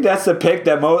 I think that's the pick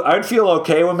that I would feel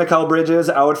okay with Mikal Bridges.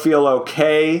 I would feel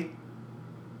okay.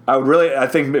 I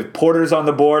think if Porter's on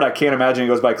the board, I can't imagine he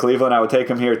goes by Cleveland. I would take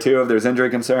him here too if there's injury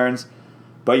concerns.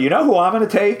 But you know who I'm going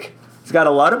to take? He's got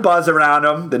a lot of buzz around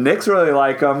him. The Knicks really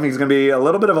like him. He's going to be a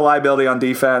little bit of a liability on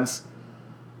defense.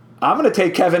 I'm going to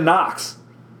take Kevin Knox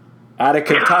out of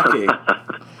Kentucky.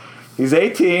 He's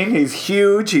 18. He's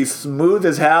huge. He's smooth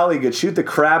as hell. He could shoot the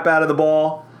crap out of the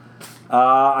ball.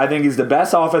 I think he's the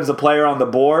best offensive player on the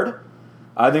board.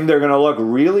 I think they're going to look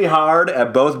really hard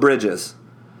at both Bridges.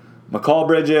 Mikal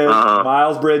Bridges,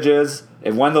 Miles Bridges.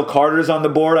 If Wendell Carter's on the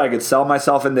board, I could sell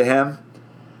myself into him.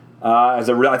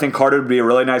 I think Carter would be a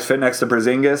really nice fit next to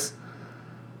Porzingis.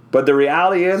 But the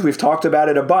reality is, we've talked about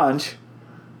it a bunch.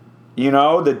 You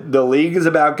know, the league is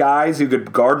about guys who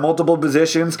could guard multiple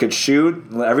positions, could shoot.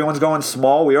 Everyone's going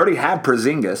small. We already have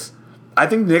Porzingis. I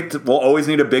think Nick will always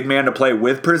need a big man to play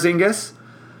with Porzingis.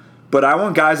 But I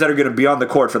want guys that are going to be on the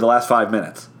court for the last 5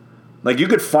 minutes. Like, you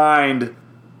could find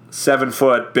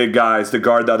 7-foot big guys to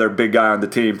guard the other big guy on the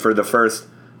team for the first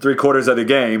 3 quarters of the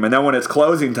game. And then when it's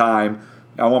closing time,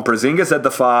 I want Porzingis at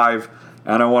the 5,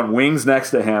 and I want wings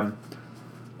next to him.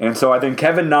 And so I think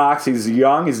Kevin Knox, he's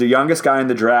young. He's the youngest guy in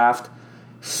the draft.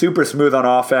 Super smooth on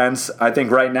offense. I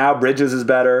think right now Bridges is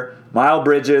better. Miles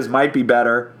Bridges might be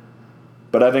better.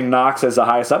 But I think Knox has the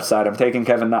highest upside. I'm taking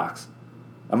Kevin Knox.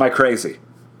 Am I crazy?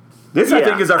 This, I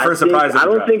think, is our first surprise. I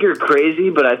don't think you're crazy,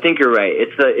 but I think you're right.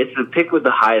 It's the pick with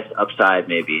the highest upside,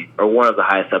 maybe, or one of the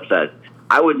highest upsides.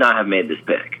 I would not have made this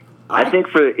pick. I think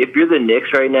if you're the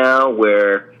Knicks right now,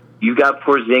 where you got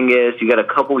Porzingis, you got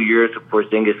a couple years of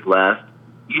Porzingis left,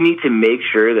 you need to make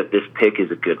sure that this pick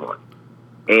is a good one.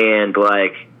 And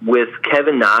like with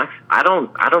Kevin Knox, I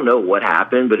don't know what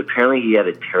happened, but apparently he had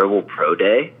a terrible pro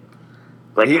day.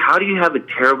 Like, how do you have a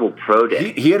terrible pro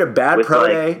day? He had a bad pro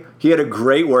day. He had a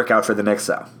great workout for the Knicks,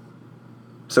 though.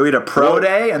 So he had a pro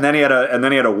day, and then he had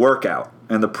a workout.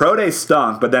 And the pro day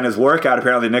stunk, but then his workout,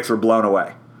 apparently the Knicks were blown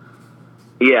away.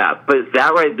 Yeah, but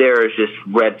that right there is just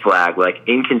red flag, like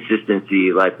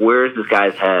inconsistency. Like, where's this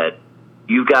guy's head?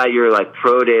 You got your like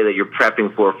pro day that you're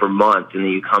prepping for months, and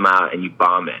then you come out and you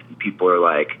bomb it. And people are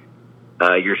like,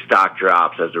 your stock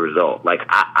drops as a result. Like,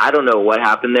 I don't know what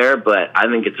happened there, but I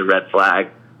think it's a red flag.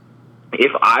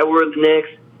 If I were the Knicks,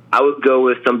 I would go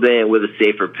with something with a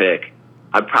safer pick.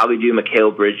 I'd probably do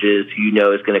Mikal Bridges, who you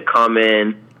know is going to come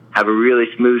in, have a really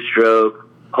smooth stroke,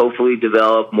 hopefully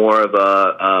develop more of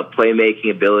a playmaking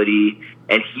ability,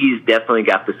 and he's definitely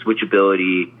got the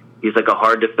switchability. He's like a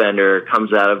hard defender,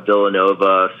 comes out of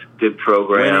Villanova, good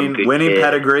program. Winning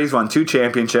pedigrees, won 2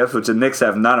 championships, which the Knicks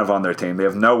have none of on their team. They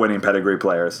have no winning pedigree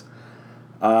players.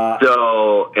 I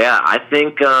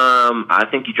think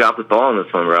you dropped the ball on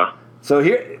this one, bro. So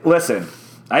here, listen,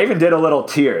 I even did a little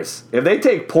tiers. If they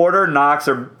take Porter, Knox,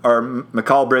 or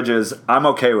Mikal Bridges, I'm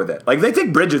okay with it. Like, if they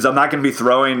take Bridges, I'm not going to be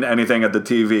throwing anything at the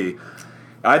TV.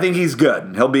 I think he's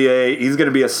good. He's going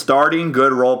to be a starting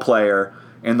good role player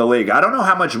in the league. I don't know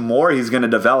how much more he's going to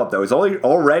develop, though. He's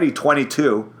already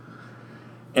 22,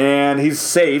 and he's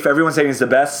safe. Everyone's saying he's the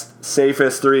best,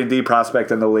 safest 3-and-D prospect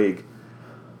in the league.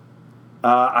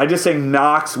 I just think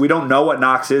Knox, we don't know what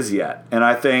Knox is yet, and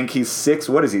I think he's 6'9",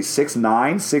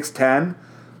 6'10",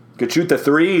 could shoot the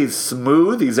 3, he's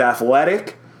smooth, he's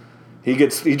athletic, he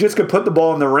just could put the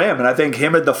ball in the rim, and I think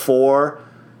him at the 4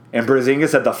 and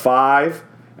Porzingis at the 5,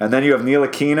 and then you have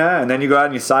Ntilikina, and then you go out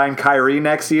and you sign Kyrie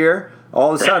next year.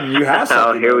 All of a sudden, you have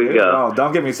something. Here we go. Oh,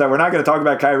 don't get me started. We're not going to talk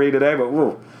about Kyrie today, but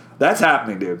woo, that's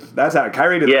happening, dude. That's happening.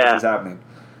 Kyrie is happening.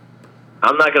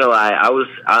 I'm not gonna lie.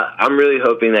 I'm really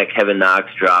hoping that Kevin Knox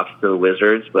drops to the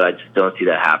Wizards, but I just don't see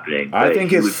that happening. I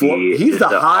think he's the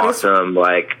hottest, awesome,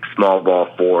 like small ball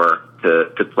 4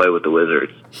 to play with the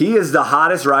Wizards. He is the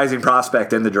hottest rising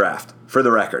prospect in the draft, for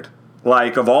the record.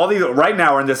 Like, of all these, right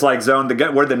now we're in this like zone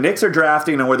where the Knicks are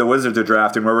drafting and where the Wizards are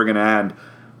drafting, where we're going to end.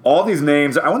 All these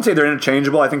names, I wouldn't say they're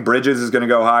interchangeable. I think Bridges is going to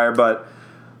go higher, but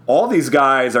all these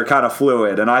guys are kind of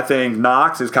fluid, and I think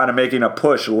Knox is kind of making a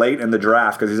push late in the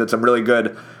draft because he's had some really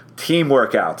good team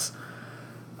workouts.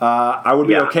 I would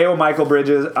be okay with Michael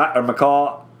Bridges or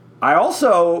McCall. I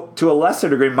also, to a lesser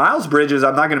degree, Miles Bridges,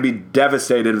 I'm not going to be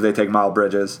devastated if they take Miles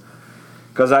Bridges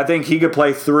because I think he could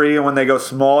play 3, and when they go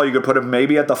small, you could put him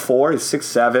maybe at the 4. He's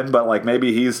 6'7", but like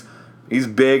maybe he's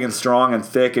big and strong and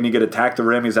thick, and he could attack the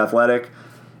rim. He's athletic.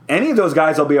 Any of those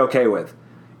guys I'll be okay with.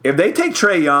 If they take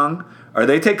Trae Young or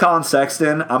they take Colin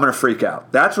Sexton, I'm going to freak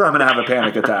out. That's where I'm going to have a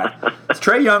panic attack. It's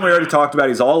Trae Young, we already talked about.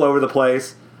 He's all over the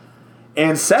place.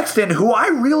 And Sexton, who I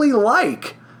really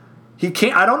like,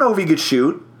 I don't know if he could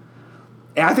shoot.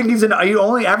 And I think he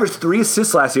only averaged 3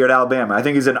 assists last year at Alabama. I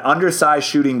think he's an undersized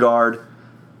shooting guard.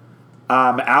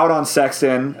 Out on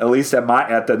Sexton, at least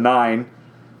at the 9.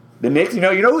 The Knicks, you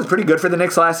know who was pretty good for the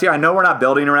Knicks last year? I know we're not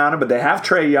building around him, but they have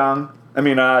Trey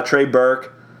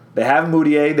Burke. They have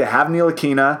Moutier. They have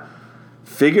Ntilikina.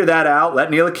 Figure that out. Let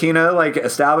Ntilikina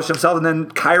establish himself, and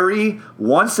then Kyrie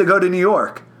wants to go to New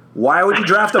York. Why would you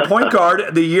draft a point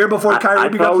guard the year before Kyrie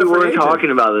becomes a free agent? I thought we weren't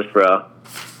talking about this, bro.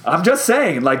 I'm just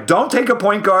saying, don't take a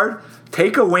point guard.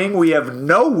 Take a wing. We have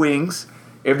no wings.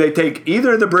 If they take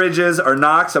either the Bridges or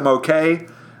Knox, I'm okay.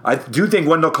 I do think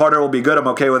Wendell Carter will be good. I'm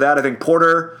okay with that. I think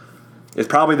Porter is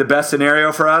probably the best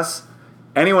scenario for us.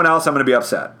 Anyone else, I'm going to be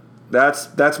upset.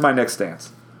 That's my next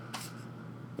stance.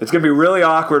 It's going to be really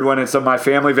awkward when it's on my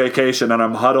family vacation and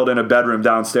I'm huddled in a bedroom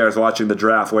downstairs watching the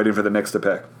draft, waiting for the Knicks to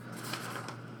pick.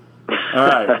 All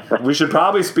right, we should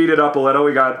probably speed it up a little.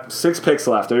 We got 6 picks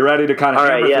left. Are you ready to kind of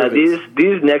hammer through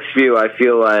these next few I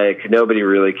feel like nobody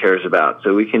really cares about,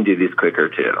 so we can do these quicker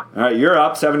too. All right, you're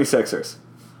up, 76ers.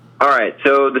 All right,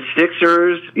 so the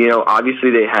Sixers,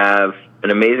 obviously they have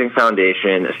an amazing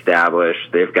foundation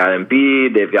established. They've got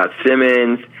Embiid, they've got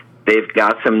Simmons, they've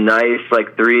got some nice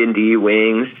 3-and-D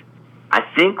wings. I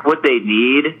think what they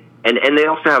need, and they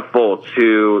also have Fultz,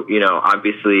 who,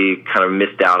 obviously kind of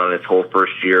missed out on his whole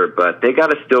first year, but they got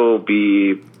to still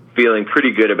be feeling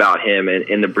pretty good about him and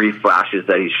in the brief flashes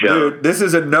that he's shown. Dude, this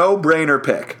is a no-brainer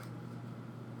pick.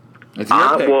 It's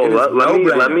your pick. Well,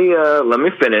 let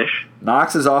me finish.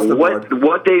 Knox is off the board.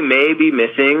 What they may be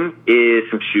missing is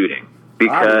some shooting.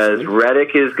 Because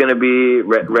Redick is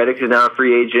now a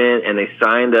free agent, and they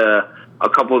signed a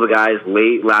couple of the guys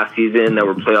late last season that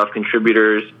were playoff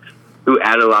contributors who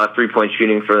added a lot of three-point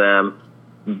shooting for them.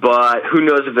 But who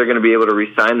knows if they're going to be able to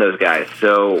re-sign those guys.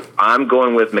 So I'm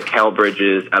going with Mikal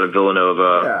Bridges out of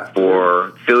Villanova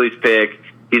for Philly's pick.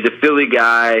 He's a Philly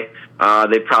guy.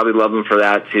 They probably love him for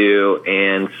that too,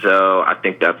 and so I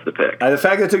think that's the pick. The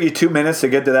fact that it took you 2 minutes to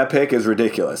get to that pick is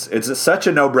ridiculous. It's such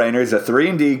a no-brainer. He's a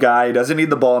 3-and-D guy. He doesn't need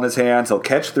the ball in his hands. He'll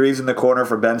catch threes in the corner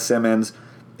for Ben Simmons.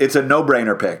 It's a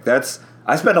no-brainer pick.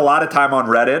 I spend a lot of time on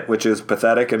Reddit, which is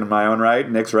pathetic in my own right,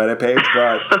 Nick's Reddit page,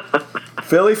 but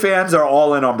Philly fans are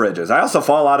all in on Bridges. I also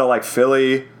follow a lot of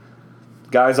Philly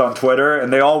guys on Twitter,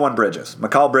 and they all want Bridges.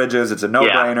 Mikal Bridges, it's a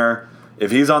no-brainer.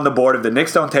 If he's on the board, if the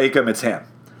Knicks don't take him, it's him.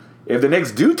 If the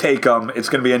Knicks do take him, it's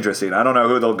going to be interesting. I don't know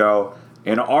who they'll go.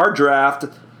 In our draft,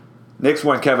 Knicks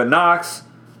went Kevin Knox.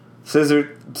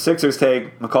 Sixers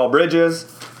take Mikal Bridges.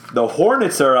 The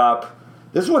Hornets are up.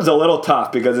 This one's a little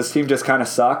tough because this team just kind of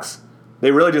sucks. They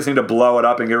really just need to blow it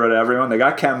up and get rid of everyone. They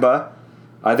got Kemba.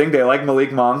 I think they like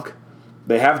Malik Monk.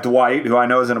 They have Dwight, who I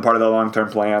know isn't a part of their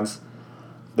long-term plans.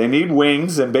 They need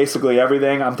wings and basically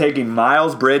everything. I'm taking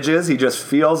Miles Bridges. He just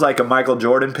feels like a Michael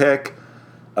Jordan pick.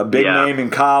 A big name in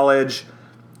college.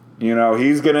 He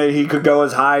could go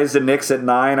as high as the Knicks at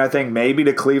 9, I think, maybe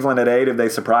to Cleveland at 8 if they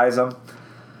surprise him.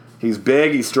 He's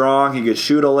big, he's strong, he could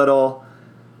shoot a little.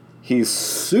 He's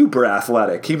super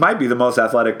athletic. He might be the most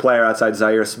athletic player outside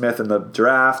Zaire Smith in the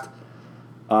draft.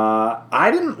 I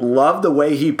didn't love the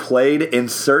way he played in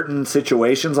certain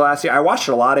situations last year. I watched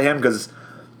a lot of him because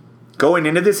going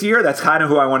into this year, that's kind of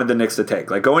who I wanted the Knicks to take.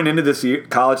 Going into this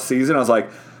college season, I was like,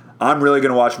 I'm really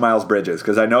going to watch Miles Bridges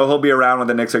because I know he'll be around when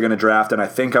the Knicks are going to draft, and I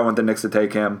think I want the Knicks to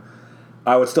take him.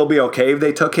 I would still be okay if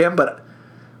they took him, but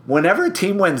whenever a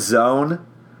team went zone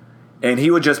and he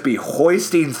would just be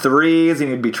hoisting threes and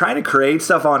he'd be trying to create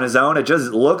stuff on his own, it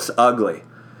just looks ugly.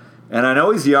 And I know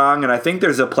he's young, and I think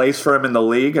there's a place for him in the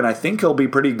league, and I think he'll be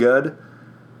pretty good.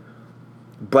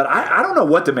 But I don't know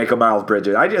what to make of Miles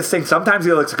Bridges. I just think sometimes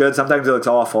he looks good, sometimes he looks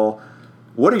awful.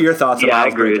 What are your thoughts on Yeah, I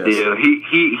Miles agree Bridges? with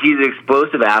you. He's an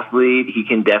explosive athlete. He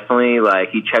can definitely,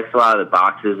 he checks a lot of the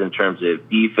boxes in terms of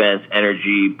defense,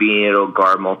 energy, being able to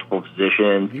guard multiple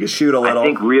positions. You can shoot a little. I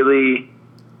think really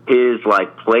his,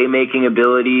 playmaking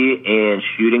ability and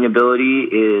shooting ability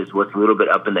is what's a little bit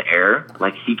up in the air.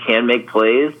 He can make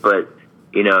plays, but,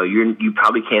 you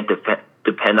probably can't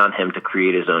depend on him to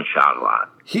create his own shot a lot.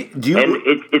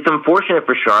 It's unfortunate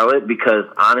for Charlotte because,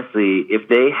 honestly, if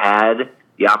they had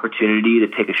the opportunity to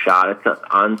take a shot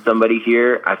on somebody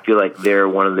here, I feel like they're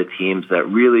one of the teams that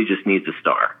really just needs a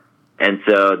star. And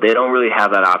so they don't really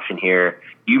have that option here.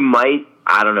 You might,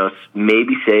 I don't know,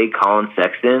 maybe say Colin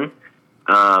Sexton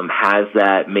has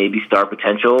that maybe star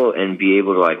potential and be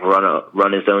able to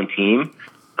run his own team.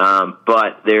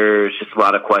 But there's just a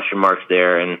lot of question marks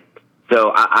there. And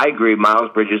so I agree,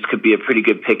 Miles Bridges could be a pretty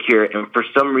good pick here. And for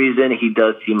some reason, he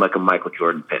does seem like a Michael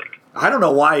Jordan pick. I don't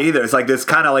know why either. It's this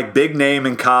kind of big name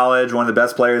in college, one of the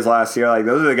best players last year.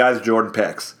 Those are the guys Jordan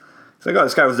picks. It's oh,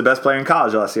 this guy was the best player in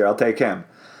college last year. I'll take him.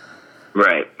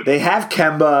 Right. They have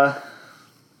Kemba.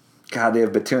 God, they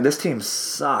have Batum. This team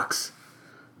sucks.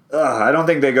 I don't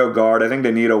think they go guard. I think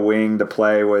they need a wing to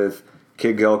play with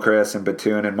Kid Gilchrist and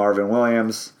Batum and Marvin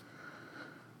Williams.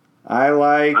 I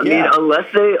mean, unless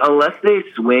they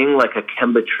swing a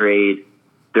Kemba trade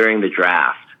during the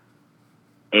draft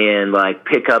and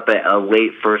pick up a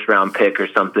late first round pick or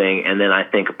something, and then I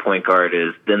think a point guard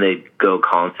then they go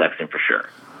Colin Sexton for sure.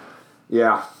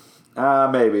 Yeah.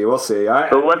 Maybe. We'll see.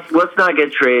 But let's not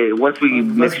get traded. Once we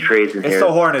mix trades in here. It's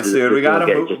the Hornets, dude. We got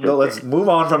to let's move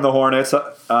on from the Hornets.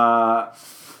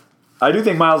 I do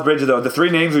think Miles Bridges, though, the three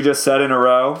names we just said in a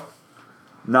row,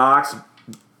 Knox,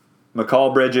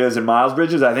 McCall Bridges, and Miles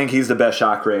Bridges, I think he's the best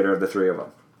shot creator of the three of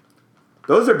them.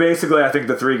 Those are basically, I think,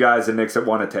 the three guys the Knicks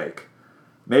want to take.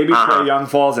 Maybe Trae Young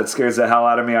falls. It scares the hell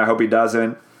out of me. I hope he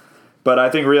doesn't. But I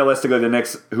think realistically, the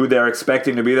Knicks, who they're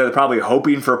expecting to be there, they're probably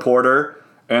hoping for Porter,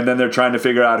 and then they're trying to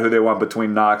figure out who they want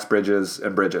between Knox, Bridges,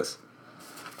 and Bridges.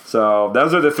 So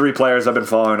those are the three players I've been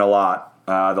following a lot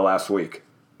the last week.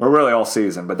 Or really all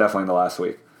season, but definitely the last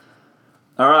week.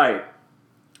 All right.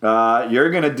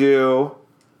 You're going to do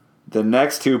the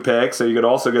next two picks, so you could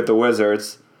also get the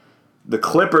Wizards. The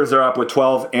Clippers are up with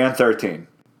 12 and 13.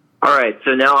 All right,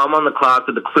 so now I'm on the clock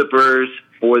with the Clippers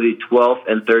for the 12th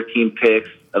and 13th picks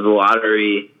of the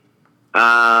lottery.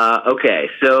 Okay,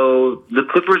 so the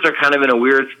Clippers are kind of in a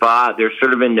weird spot. They're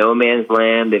sort of in no man's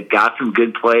land. They've got some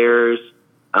good players,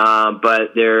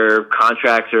 but their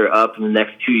contracts are up in the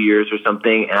next 2 years or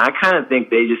something. And I kind of think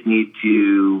they just need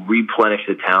to replenish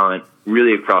the talent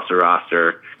really across the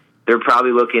roster. They're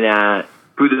probably looking at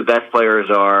who the best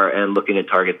players are and looking to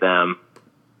target them.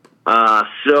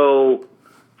 So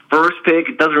first pick,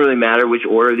 it doesn't really matter which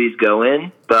order these go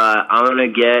in, but I'm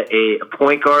going to get a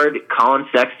point guard. Colin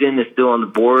Sexton is still on the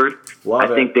board. I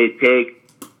think they take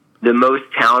the most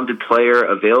talented player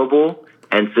available,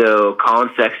 and so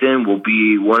Colin Sexton will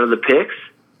be one of the picks.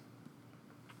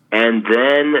 And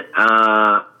then,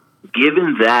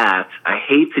 given that, I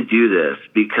hate to do this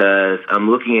because I'm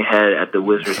looking ahead at the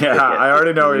Wizards. Yeah, I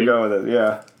already know where you're going with it,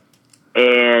 yeah.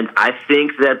 And I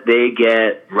think that they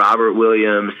get Robert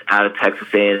Williams out of Texas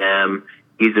A&M.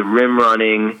 He's a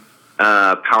rim-running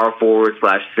power forward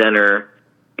 / center,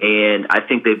 and I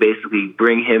think they basically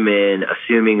bring him in,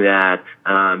 assuming that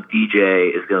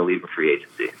DJ is going to leave in free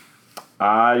agency.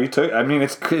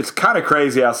 It's kind of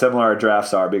crazy how similar our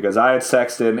drafts are because I had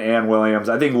Sexton and Williams.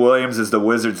 I think Williams is the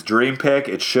Wizards' dream pick.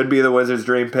 It should be the Wizards'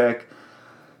 dream pick,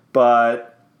 but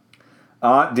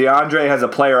DeAndre has a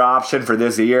player option for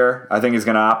this year. I think he's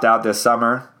going to opt out this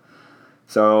summer.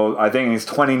 So I think he's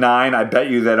 29. I bet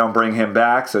you they don't bring him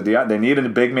back. So they needed a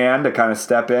big man to kind of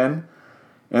step in.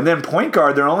 And then point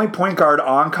guard, their only point guard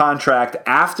on contract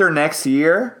after next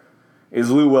year is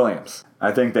Lou Williams.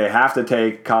 I think they have to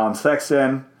take Colin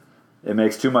Sexton. It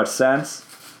makes too much sense.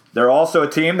 They're also a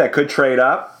team that could trade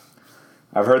up.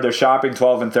 I've heard they're shopping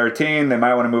 12 and 13. They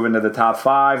might want to move into the top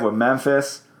 5 with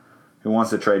Memphis, who wants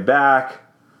to trade back.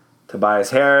 Tobias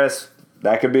Harris,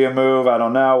 that could be a move. I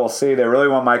don't know. We'll see. They really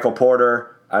want Michael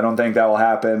Porter. I don't think that will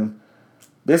happen.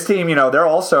 This team, they're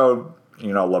also,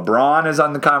 LeBron is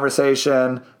on the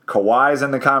conversation. Kawhi's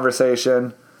in the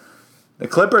conversation. The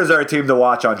Clippers are a team to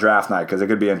watch on draft night because it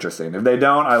could be interesting. If they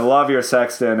don't, I love your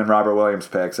Sexton and Robert Williams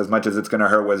picks as much as it's going to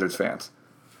hurt Wizards fans.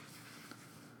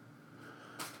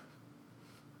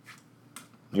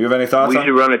 Do you have any thoughts? We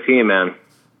should run a team, man.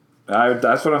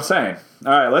 That's what I'm saying.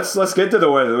 All right, let's get to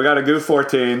the Wizards. We got a Goof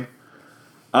 14.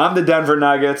 I'm the Denver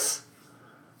Nuggets.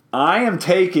 I am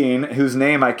taking whose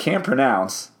name I can't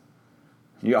pronounce.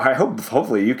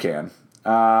 Hopefully you can.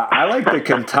 I like the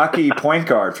Kentucky point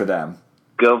guard for them.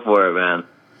 Go for it, man.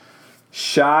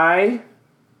 Shai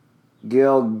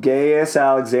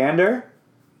Gilgeous-Alexander?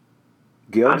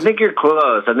 I think you're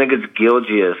close. I think it's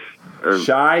Gilgeous.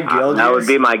 Shai Gilgeous? That would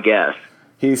be my guess.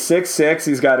 He's 6'6".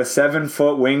 He's got a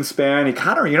 7-foot wingspan. He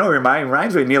kind of,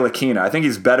 reminds me of Ntilikina. I think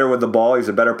he's better with the ball. He's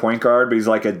a better point guard, but he's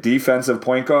like a defensive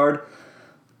point guard.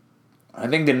 I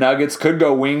think the Nuggets could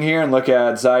go wing here and look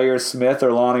at Zaire Smith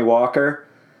or Lonnie Walker.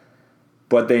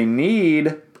 But I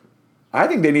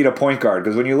think they need a point guard.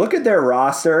 Because when you look at their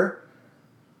roster,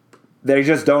 they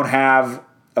just don't have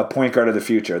a point guard of the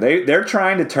future. They're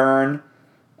trying to turn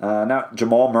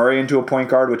Jamal Murray into a point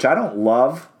guard, which I don't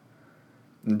love.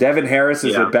 Devin Harris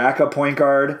is a backup point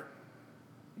guard.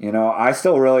 I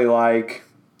still really like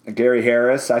Gary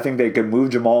Harris. I think they could move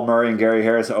Jamal Murray and Gary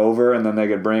Harris over, and then they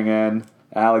could bring in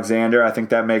Alexander. I think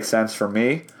that makes sense for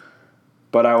me.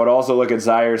 But I would also look at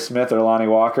Zaire Smith or Lonnie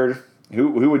Walker.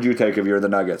 Who would you take if you're the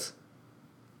Nuggets?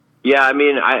 Yeah, I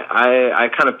mean, I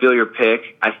kind of feel your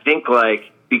pick. I think,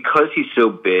 because he's so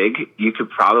big, you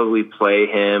could probably play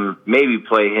him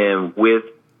with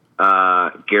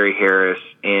Gary Harris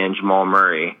and Jamal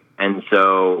Murray. And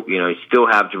so, you still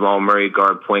have Jamal Murray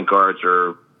guard point guards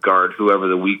or guard whoever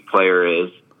the weak player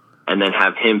is, and then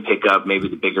have him pick up maybe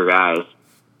the bigger guys.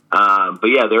 But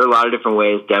yeah, there are a lot of different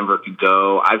ways Denver could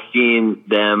go. I've seen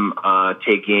them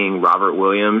taking Robert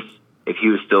Williams, if he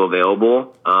was still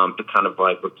available, to kind of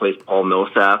replace Paul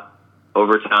Millsap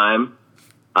over time.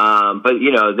 But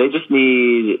they just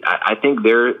need. I think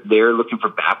they're looking for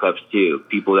backups too,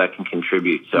 people that can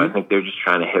contribute. So I think they're just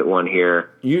trying to hit one here.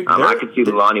 I could see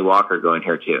Lonnie Walker going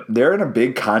here too. They're in a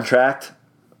big contract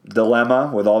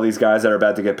dilemma with all these guys that are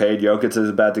about to get paid. Jokic is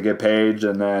about to get paid,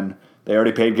 and then they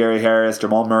already paid Gary Harris,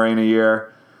 Jamal Murray in a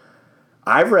year.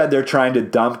 I've read they're trying to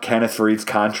dump Kenneth Faried's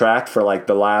contract for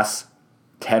the last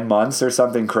 10 months or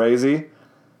something crazy,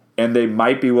 and they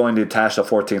might be willing to attach the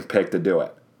 14th pick to do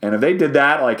it. And if they did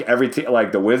that, every team,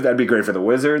 the Wizards, that'd be great for the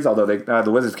Wizards. Although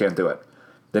the Wizards can't do it.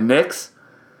 The Knicks,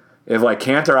 if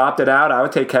Cantor opted out, I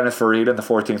would take Kenneth Faried in the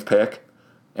 14th pick,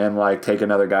 and take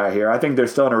another guy here. I think they're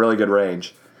still in a really good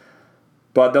range,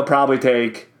 but they'll probably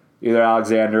take either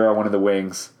Alexander or one of the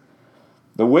wings.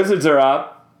 The Wizards are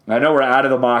up. I know we're out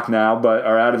of the mock now,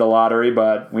 or out of the lottery,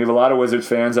 but we have a lot of Wizards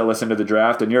fans that listen to the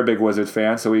draft, and you're a big Wizards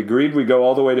fan, so we agreed we'd go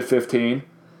all the way to 15.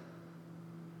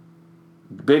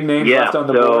 Big names left on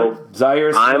the board.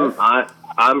 Zaire Smith.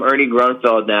 I'm Ernie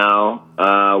Grunfeld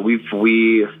now.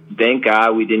 We thank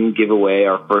God we didn't give away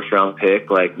our first round pick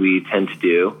like we tend to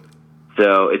do.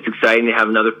 So it's exciting to have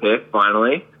another pick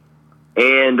finally.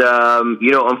 And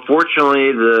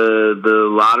unfortunately, the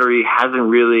lottery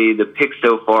the pick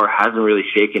so far hasn't really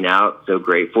shaken out so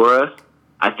great for us.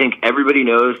 I think everybody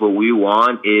knows what we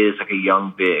want is a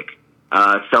young big.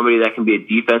 Somebody that can be a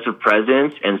defensive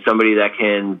presence and somebody that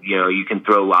can, you can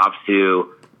throw lobs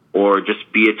to or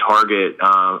just be a target,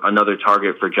 another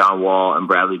target for John Wall and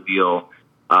Bradley Beal.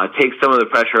 Take some of the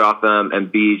pressure off them and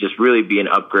just really be an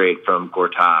upgrade from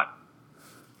Gortat.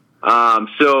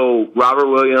 So Robert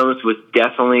Williams was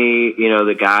definitely,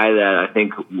 the guy that I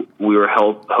think we were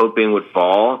hoping would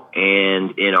fall,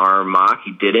 and in our mock,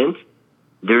 he didn't.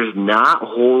 There's not a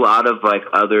whole lot of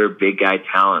other big guy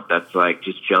talent that's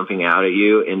just jumping out at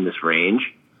you in this range.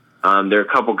 There are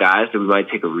a couple guys that we might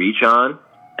take a reach on,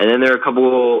 and then there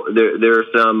are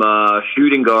some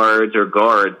shooting guards or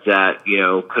guards that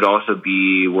could also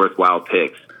be worthwhile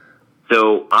picks.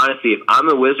 So honestly, if I'm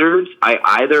the Wizards, I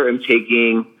either am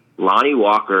taking Lonnie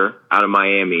Walker out of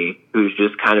Miami, who's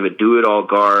just kind of a do-it-all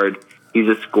guard. He's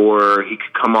a scorer. He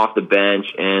could come off the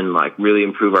bench and really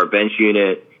improve our bench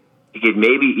unit. He could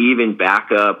maybe even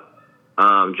back up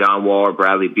John Wall or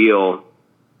Bradley Beal.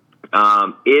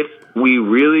 If we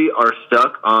really are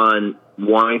stuck on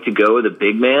wanting to go with a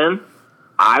big man,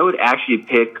 I would actually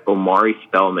pick Omari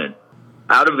Spellman.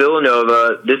 Out of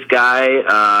Villanova, this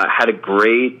guy had a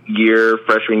great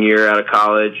freshman year out of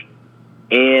college.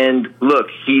 And look,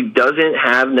 he doesn't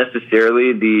have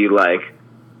necessarily the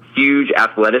huge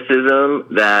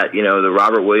athleticism that, the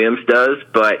Robert Williams does,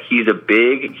 but he's a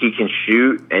big, he can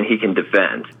shoot, and he can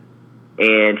defend.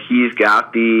 And he's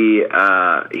got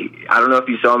I don't know if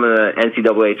you saw him in the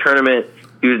NCAA tournament,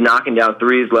 he was knocking down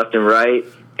threes left and right,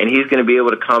 and he's going to be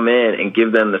able to come in and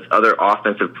give them this other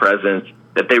offensive presence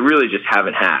that they really just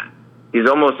haven't had. He's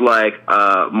almost like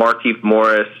Markieff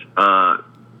Morris,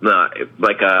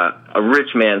 like a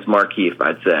rich man's Markieff,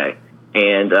 I'd say.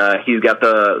 And he's got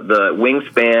the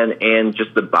wingspan and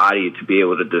just the body to be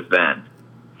able to defend.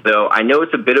 So I know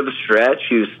it's a bit of a stretch.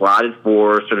 He was slotted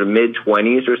for sort of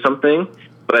mid-20s or something.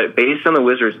 But based on the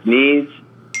Wizards' needs,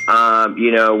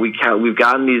 We've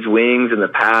gotten these wings in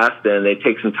the past, and they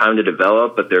take some time to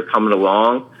develop, but they're coming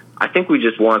along. I think we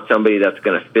just want somebody that's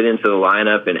going to fit into the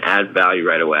lineup and add value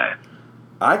right away.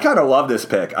 I kind of love this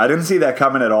pick. I didn't see that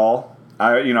coming at all.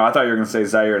 I thought you were going to say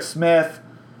Zaire Smith.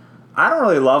 I don't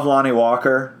really love Lonnie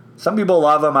Walker. Some people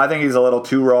love him. I think he's a little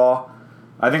too raw.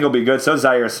 I think he'll be good. So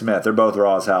Zaire Smith. They're both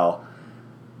raw as hell.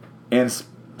 And is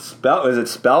it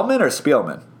Spellman or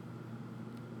Spielman?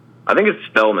 I think it's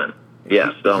Spellman.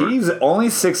 Yeah, Spellman. He's only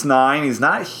 6'9". He's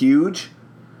not huge.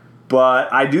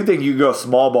 But I do think you go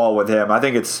small ball with him. I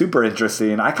think it's super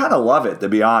interesting. I kind of love it, to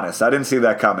be honest. I didn't see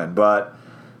that coming. But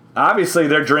obviously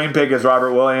their dream pick is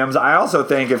Robert Williams. I also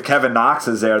think if Kevin Knox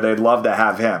is there, they'd love to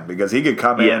have him because he could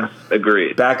come in,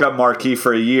 agreed, back up Markieff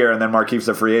for a year, and then Markieff's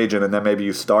a free agent, and then maybe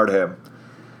you start him.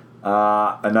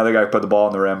 Another guy who put the ball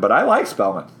in the rim. But I like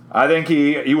Spellman. I think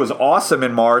he was awesome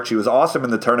in March. He was awesome in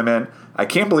the tournament. I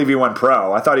can't believe he went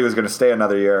pro. I thought he was going to stay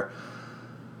another year.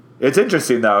 It's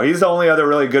interesting, though. He's the only other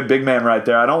really good big man right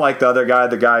there. I don't like the other guy,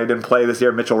 the guy who didn't play this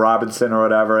year, Mitchell Robinson or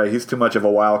whatever. He's too much of a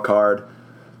wild card.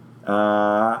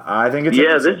 I think it's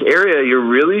this area you're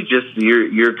really just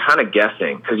you're kind of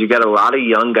guessing because you got a lot of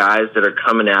young guys that are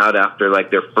coming out after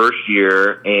like their first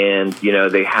year, and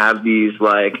they have these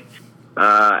like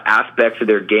aspects of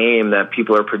their game that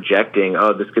people are projecting.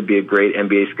 Oh, this could be a great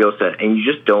NBA skill set, and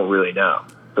you just don't really know.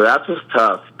 So that's what's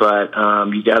tough, but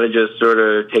you got to just sort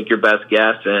of take your best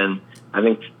guess, and I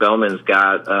think Spellman's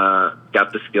got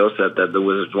the skill set that the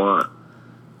Wizards want.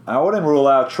 I wouldn't rule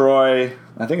out Troy.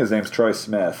 I think his name's Troy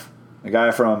Smith, the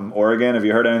guy from Oregon. Have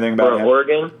you heard anything about him?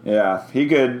 Oregon? Yeah,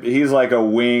 he's like a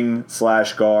wing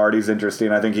 / guard. He's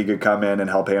interesting. I think he could come in and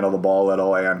help handle the ball a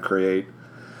little and create.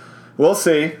 We'll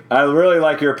see. I really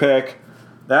like your pick.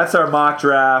 That's our mock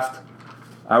draft.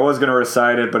 I was going to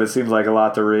recite it, but it seems like a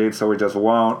lot to read, so we just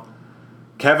won't.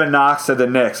 Kevin Knox to the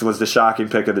Knicks was the shocking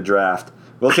pick of the draft.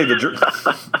 We'll see.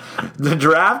 The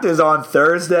draft is on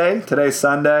Thursday. Today's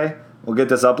Sunday. We'll get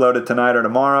this uploaded tonight or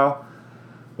tomorrow.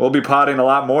 We'll be potting a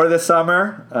lot more this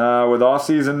summer with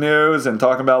off-season news and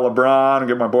talking about LeBron and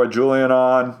get my boy Julian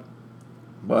on.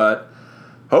 But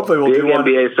hopefully we'll do one.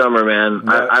 NBA summer, man.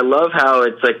 Yeah. I love how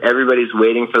it's like everybody's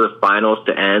waiting for the finals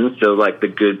to end, so like the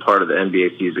good part of the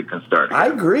NBA season can start again. I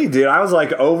agree, dude. I was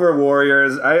like over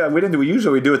Warriors. We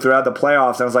usually do it throughout the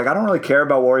playoffs. I was like, I don't really care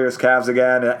about Warriors Cavs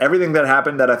again. Everything that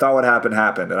happened that I thought would happen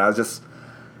happened, and I was just,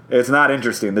 it's not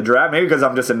interesting. The draft, maybe because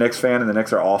I'm just a Knicks fan and the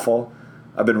Knicks are awful.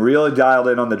 I've been really dialed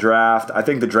in on the draft. I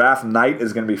think the draft night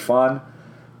is going to be fun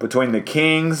between the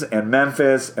Kings and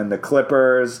Memphis and the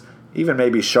Clippers. Even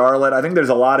maybe Charlotte. I think there's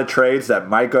a lot of trades that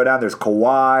might go down. There's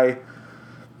Kawhi.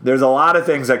 There's a lot of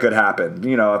things that could happen.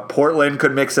 Portland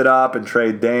could mix it up and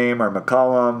trade Dame or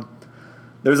McCollum.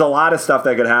 There's a lot of stuff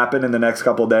that could happen in the next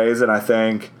couple of days, and I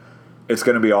think it's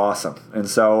going to be awesome. And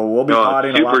so we'll be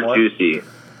potting a lot more. Super juicy.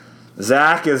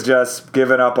 Zach is just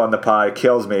giving up on the pie.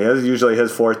 Kills me. It's usually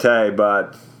his forte,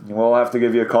 but we'll have to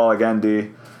give you a call again,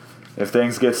 D, if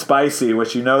things get spicy,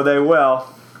 which they will.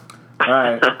 All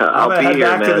right, I'm going to head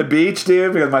back to the beach,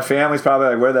 dude, because my family's probably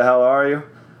like, where the hell are you?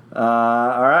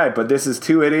 All right, but this is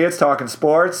Two Idiots Talking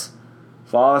Sports.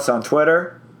 Follow us on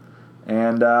Twitter,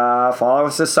 and follow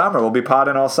us this summer. We'll be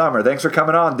potting all summer. Thanks for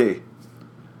coming on, D.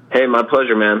 Hey, my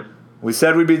pleasure, man. We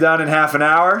said we'd be done in half an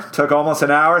hour. Took almost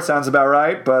an hour. Sounds about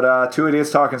right, but Two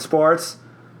Idiots Talking Sports.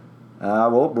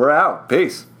 We're out.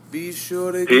 Peace. Be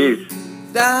sure to get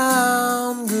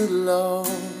down, good Lord,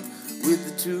 with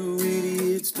the Two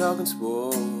Idiots Talking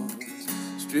Sports.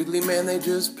 Strictly, man, they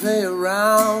just play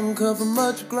around, cover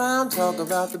much ground, talk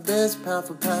about the best pound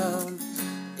for pound.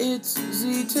 It's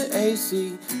Z to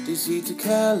AC, DC to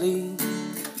Cali.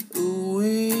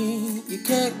 Ooh-wee, you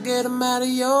can't get them out of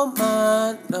your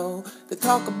mind, no. They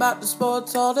talk about the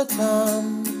sports all the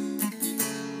time.